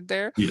question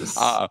there. Yes.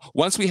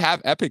 Once we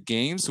have Epic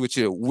Games, which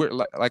we're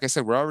like I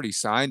said, we're already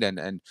signed,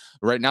 and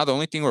right now the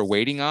only thing we're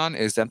waiting on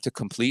is them to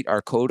complete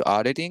our code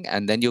auditing,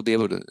 and then you'll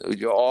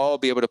all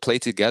be able to play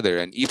together.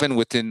 And even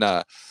within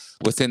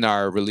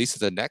our release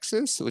of the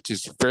Nexus, which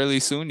is fairly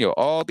soon, you'll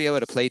all be able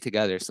to play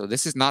together. So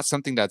this is not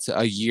something that's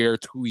a year,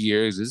 2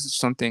 years. This is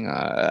something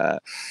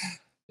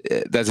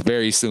that's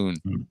very soon.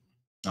 Mm.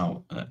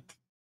 Oh,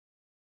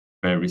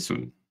 very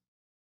soon.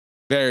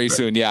 Very Right.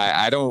 soon,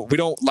 yeah. We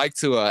don't like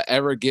to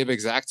ever give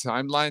exact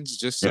timelines,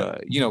 just Yeah.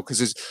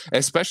 because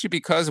especially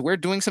because we're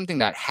doing something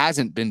that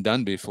hasn't been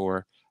done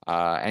before.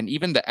 And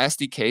even the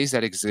SDKs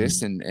that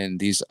exist Mm. in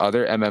these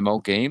other MMO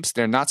games,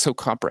 they're not so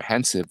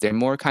comprehensive. They're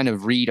more kind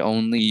of read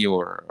only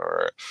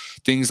or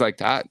things like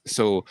that.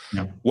 So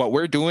Yeah. what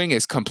we're doing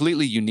is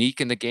completely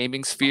unique in the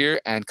gaming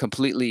sphere and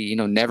completely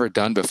never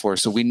done before.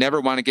 So we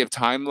never want to give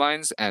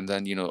timelines, and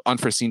then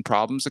unforeseen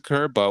problems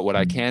occur. But what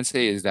I Mm. can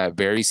say is that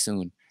very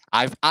soon.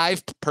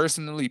 I've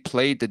personally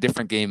played the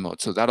different game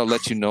modes, so that'll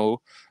let you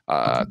know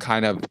Okay.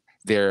 kind of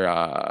their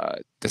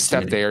the It's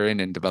step ready. they're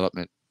in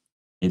development.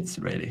 It's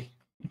ready.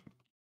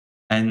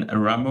 And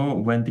Ramo,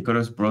 when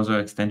Nicolo's browser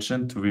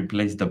extension to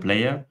replace the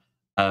player,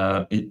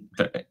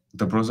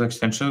 the browser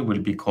extension will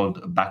be called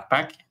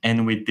Backpack,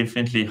 and we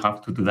definitely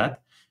have to do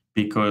that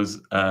because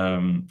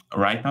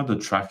right now the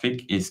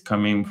traffic is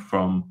coming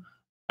from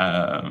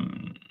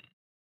um,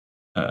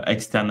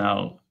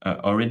 external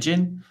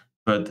origin,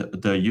 but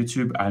the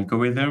YouTube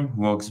algorithm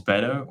works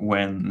better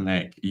when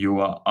like you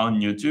are on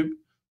YouTube.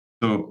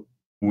 So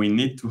we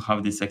need to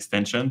have this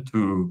extension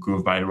to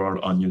go viral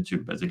on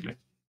YouTube, basically.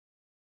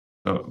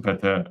 So,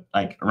 but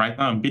like right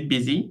now I'm a bit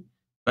busy,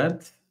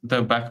 but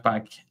the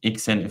Backpack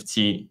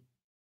XNFT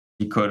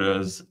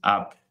decoders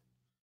app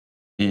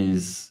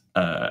is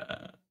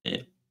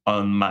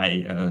on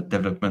my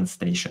development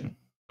station.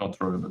 Don't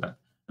worry about that.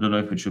 I don't know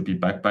if it should be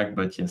Backpack,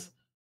 but yes,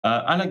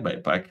 I like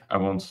Backpack. I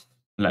want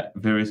like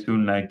very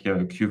soon, like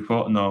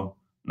Q4. No,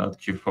 not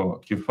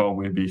Q4. Q4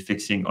 will be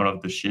fixing all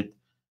of the shit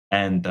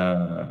and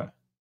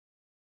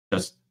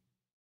just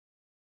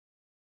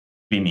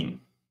cleaning.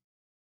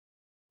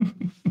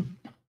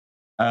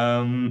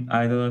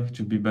 I don't know if it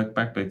should be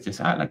Backpack, but yes,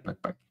 I like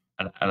Backpack.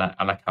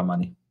 I like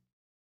Harmony.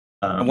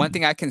 And one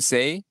thing I can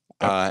say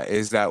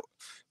is that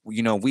we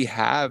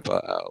have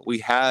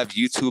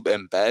YouTube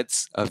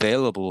embeds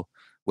available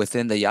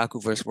within the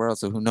Yakuverse world.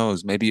 So who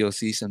knows? Maybe you'll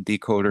see some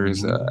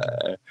decoders,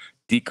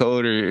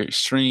 decoder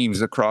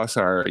streams across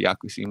our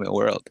Yakushima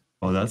world.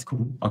 Oh, that's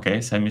cool.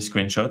 Okay, send me a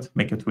screenshot,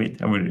 make a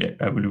tweet. I will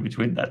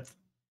retweet that.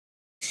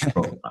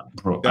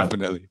 Bro,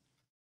 Definitely.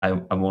 I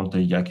want the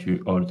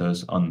Yaku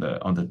holders on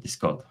the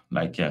Discord.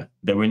 Like, yeah,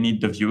 they will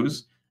need the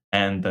views,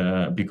 and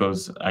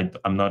because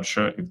I'm not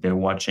sure if they're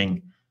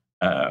watching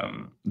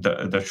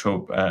the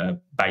show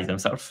by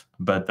themselves,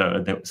 but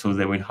so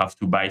they will have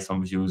to buy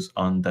some views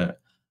on the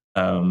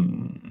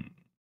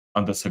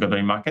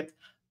secondary market.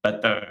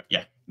 But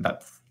yeah,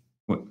 that's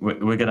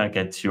we're gonna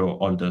get your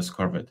orders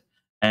covered.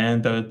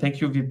 And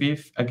thank you, VP,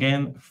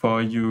 again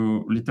for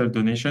your little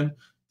donation.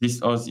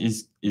 This house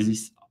is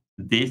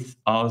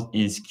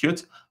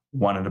cute.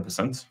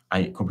 100%.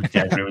 I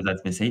completely agree with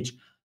that message.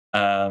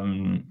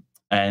 And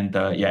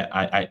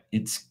yeah,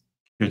 it's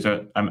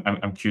cuter.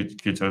 I'm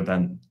cuter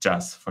than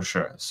Jazz for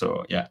sure.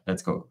 So yeah,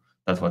 let's go.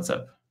 That's what's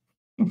up.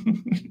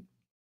 What's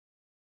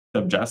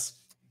up, Jazz?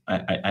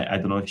 I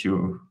don't know if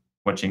you're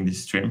watching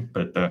this stream,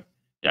 but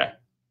yeah,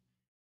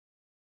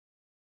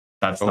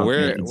 that's But not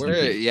we're me. It's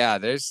we're VP. yeah,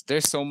 there's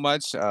so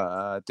much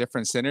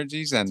different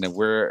synergies, and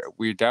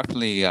we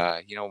definitely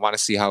want to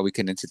see how we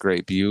can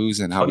integrate views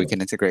and how we can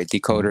integrate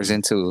decoders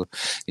into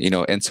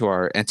into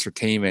our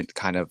entertainment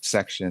kind of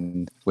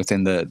section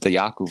within the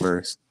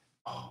Yakuverse.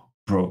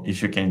 Bro,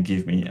 if you can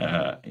give me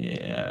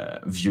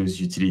views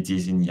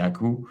utilities in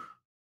Yaku,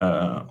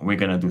 we're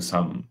gonna do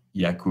some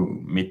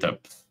Yaku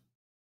meetups,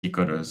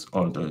 decoders,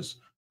 all those.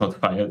 Not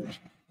fired.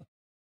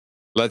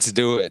 Let's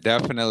do it.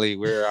 Definitely,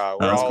 we're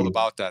That's all cool.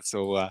 about that.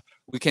 So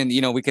we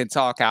can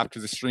talk after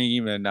the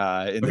stream and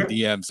in the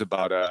Okay. DMs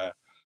about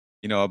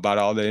about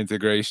all the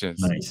integrations.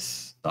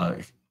 Nice.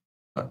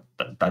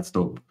 That's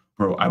dope,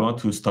 bro. I want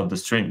to stop the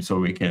stream so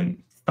we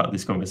can start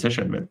this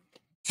conversation, man.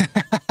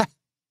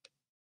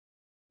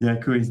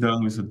 Yaku is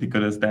done with the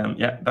decoders. Then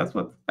yeah, that's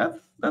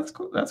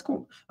cool. That's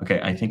cool. Okay,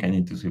 I think I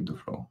need to sweep the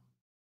floor.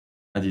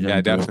 I didn't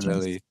Yeah, do it just.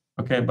 definitely.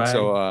 Okay, bye.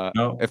 So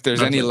No, if there's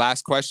not any yet.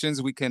 last questions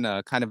we can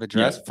kind of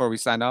address Yeah. before we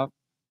sign off.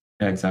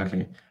 Yeah,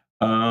 exactly.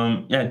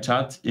 Yeah,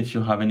 chat if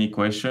you have any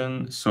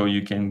question, so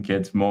you can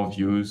get more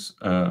views.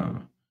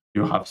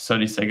 You have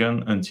 30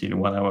 seconds until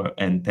 1 hour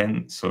and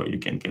 10, so you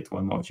can get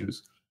one more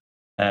views.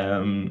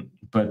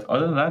 But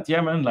other than that, yeah,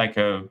 man, like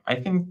I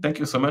think thank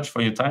you so much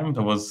for your time.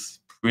 That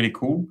was pretty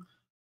cool.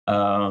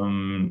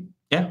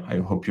 Yeah, I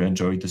hope you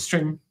enjoyed the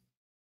stream.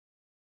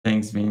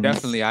 Thanks, Vince.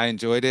 Definitely, I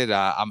enjoyed it.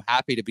 I'm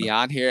happy to be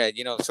on here. And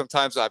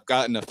sometimes I've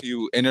gotten a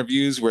few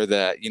interviews where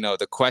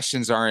the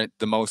questions aren't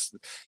the most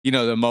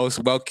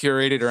well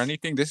curated or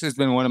anything. This has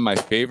been one of my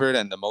favorite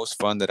and the most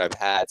fun that I've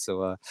had.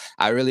 So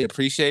I really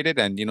appreciate it.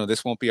 And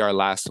this won't be our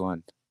last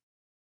one.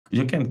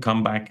 You can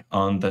come back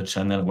on the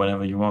channel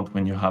whenever you want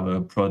when you have a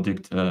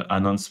product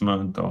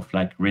announcement or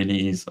like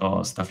release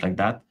or stuff like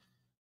that.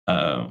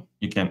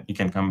 You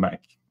can come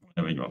back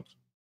whenever you want.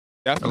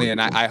 Definitely, and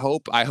I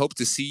hope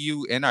to see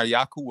you in our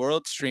Yaku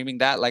world streaming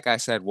that. Like I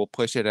said, we'll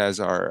push it as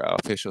our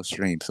official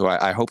stream. So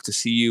I hope to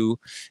see you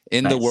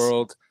in the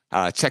world,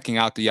 checking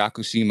out the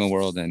Yakushima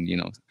world, and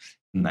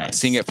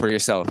seeing it for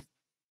yourself.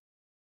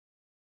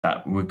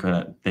 We're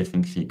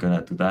definitely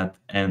gonna do that,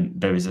 and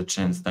there is a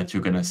chance that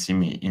you're gonna see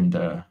me in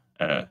the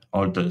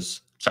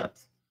Aldous chat.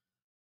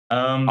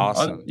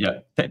 Awesome.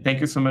 Yeah,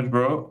 thank you so much,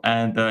 bro.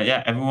 And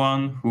yeah,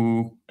 everyone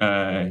who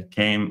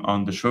came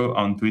on the show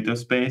on Twitter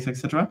Space,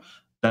 etc.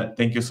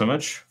 Thank you so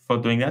much for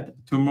doing that.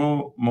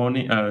 Tomorrow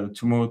morning,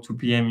 tomorrow 2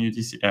 p.m.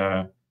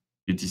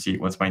 UTC.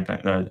 What's my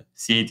time?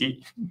 CAT.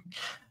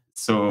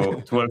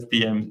 So 12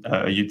 p.m.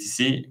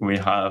 UTC. We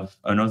have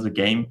another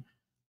game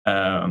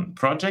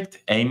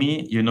project.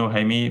 Amy, you know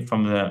Amy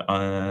from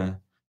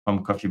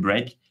from Coffee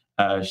Break.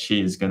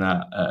 She is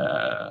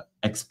gonna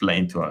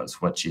explain to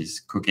us what she's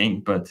cooking,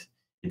 but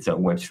it's a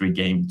Web3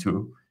 game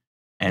too,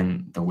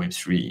 and the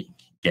Web3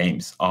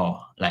 games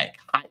are like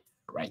hype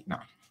right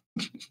now.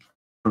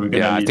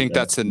 Yeah, I think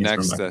that's the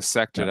next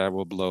sector that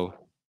will blow.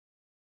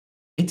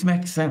 It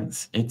makes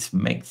sense. It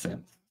makes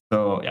sense.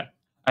 So yeah.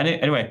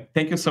 Anyway,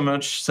 thank you so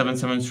much.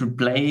 773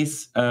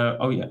 plays.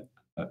 Oh yeah,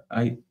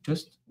 I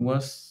just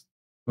was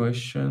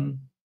question.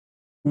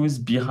 Who's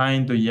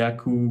behind the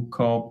Yaku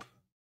Corp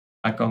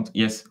account?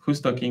 Yes, who's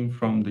talking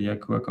from the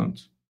Yaku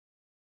account?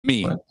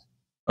 Me. What?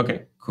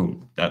 Okay,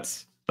 cool.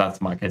 That's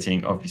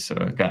marketing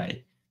officer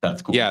guy.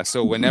 That's cool. Yeah.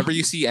 So whenever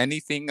you see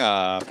anything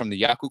from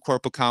the Yaku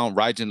Corp account,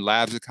 Rygen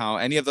Labs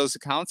account, any of those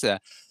accounts,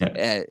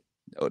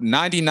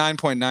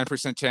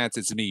 99.9% chance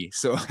it's me.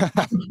 So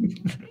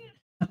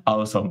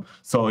Awesome.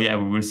 So yeah,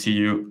 we will see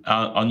you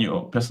on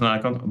your personal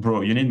account,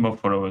 bro. You need more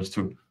followers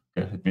too.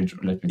 Okay,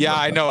 let me yeah,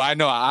 drop I that.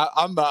 know.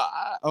 I'm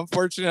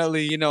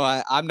unfortunately,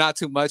 I'm not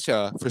too much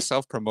for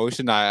self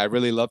promotion. I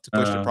really love to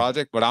push the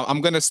project, but I'm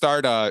gonna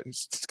start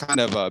kind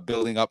of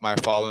building up my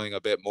following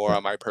a bit more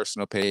on my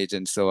personal page,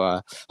 and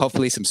so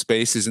hopefully some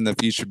spaces in the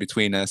future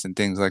between us and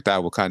things like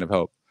that will kind of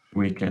help.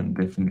 We can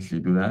definitely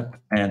do that.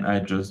 And I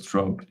just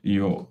dropped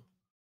your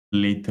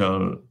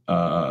little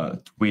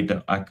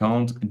Twitter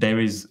account. There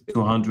is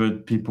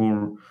 200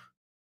 people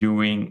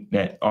doing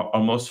that,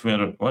 almost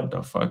 300. What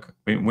the fuck?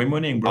 We're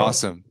winning, bro.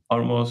 Awesome.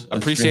 Almost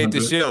Appreciate the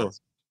 300. show.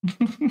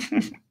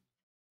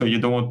 So you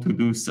don't want to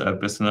do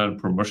personal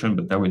promotion,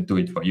 but I will do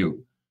it for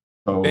you.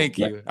 So Thank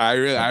you. I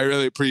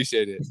really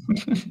appreciate it.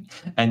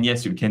 And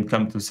yes, you can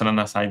come to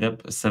Solana Side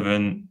Up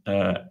 7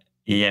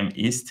 a.m.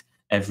 East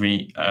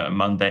every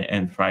Monday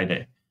and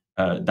Friday.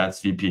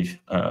 That's VP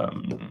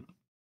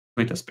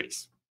Twitter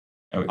space.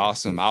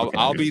 Awesome.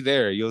 I'll be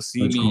there. You'll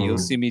see me. Cool. You'll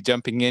see me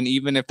jumping in,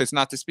 even if it's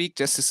not to speak,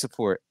 just to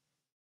support.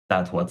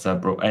 That's what's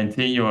up, bro. And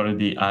you're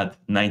already at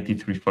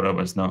 93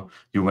 followers now.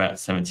 You were at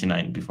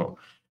 79 before.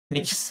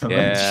 Thank you so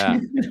much.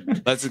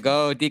 Let's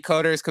go,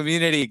 Decoders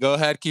community. Go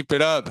ahead, keep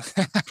it up.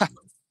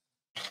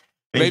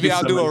 Maybe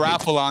I'll do a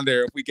raffle on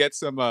there if we get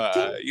some,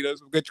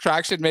 some good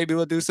traction. Maybe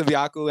we'll do some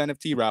Yaku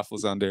NFT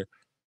raffles on there.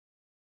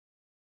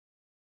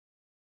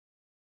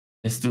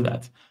 Let's do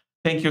that.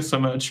 Thank you so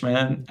much,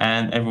 man,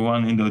 and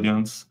everyone in the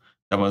audience.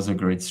 That was a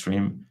great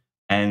stream,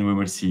 and we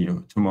will see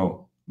you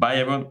tomorrow. Bye,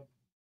 everyone.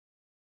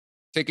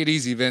 Take it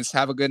easy, Vince.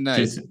 Have a good night.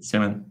 Cheers. See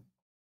you, man.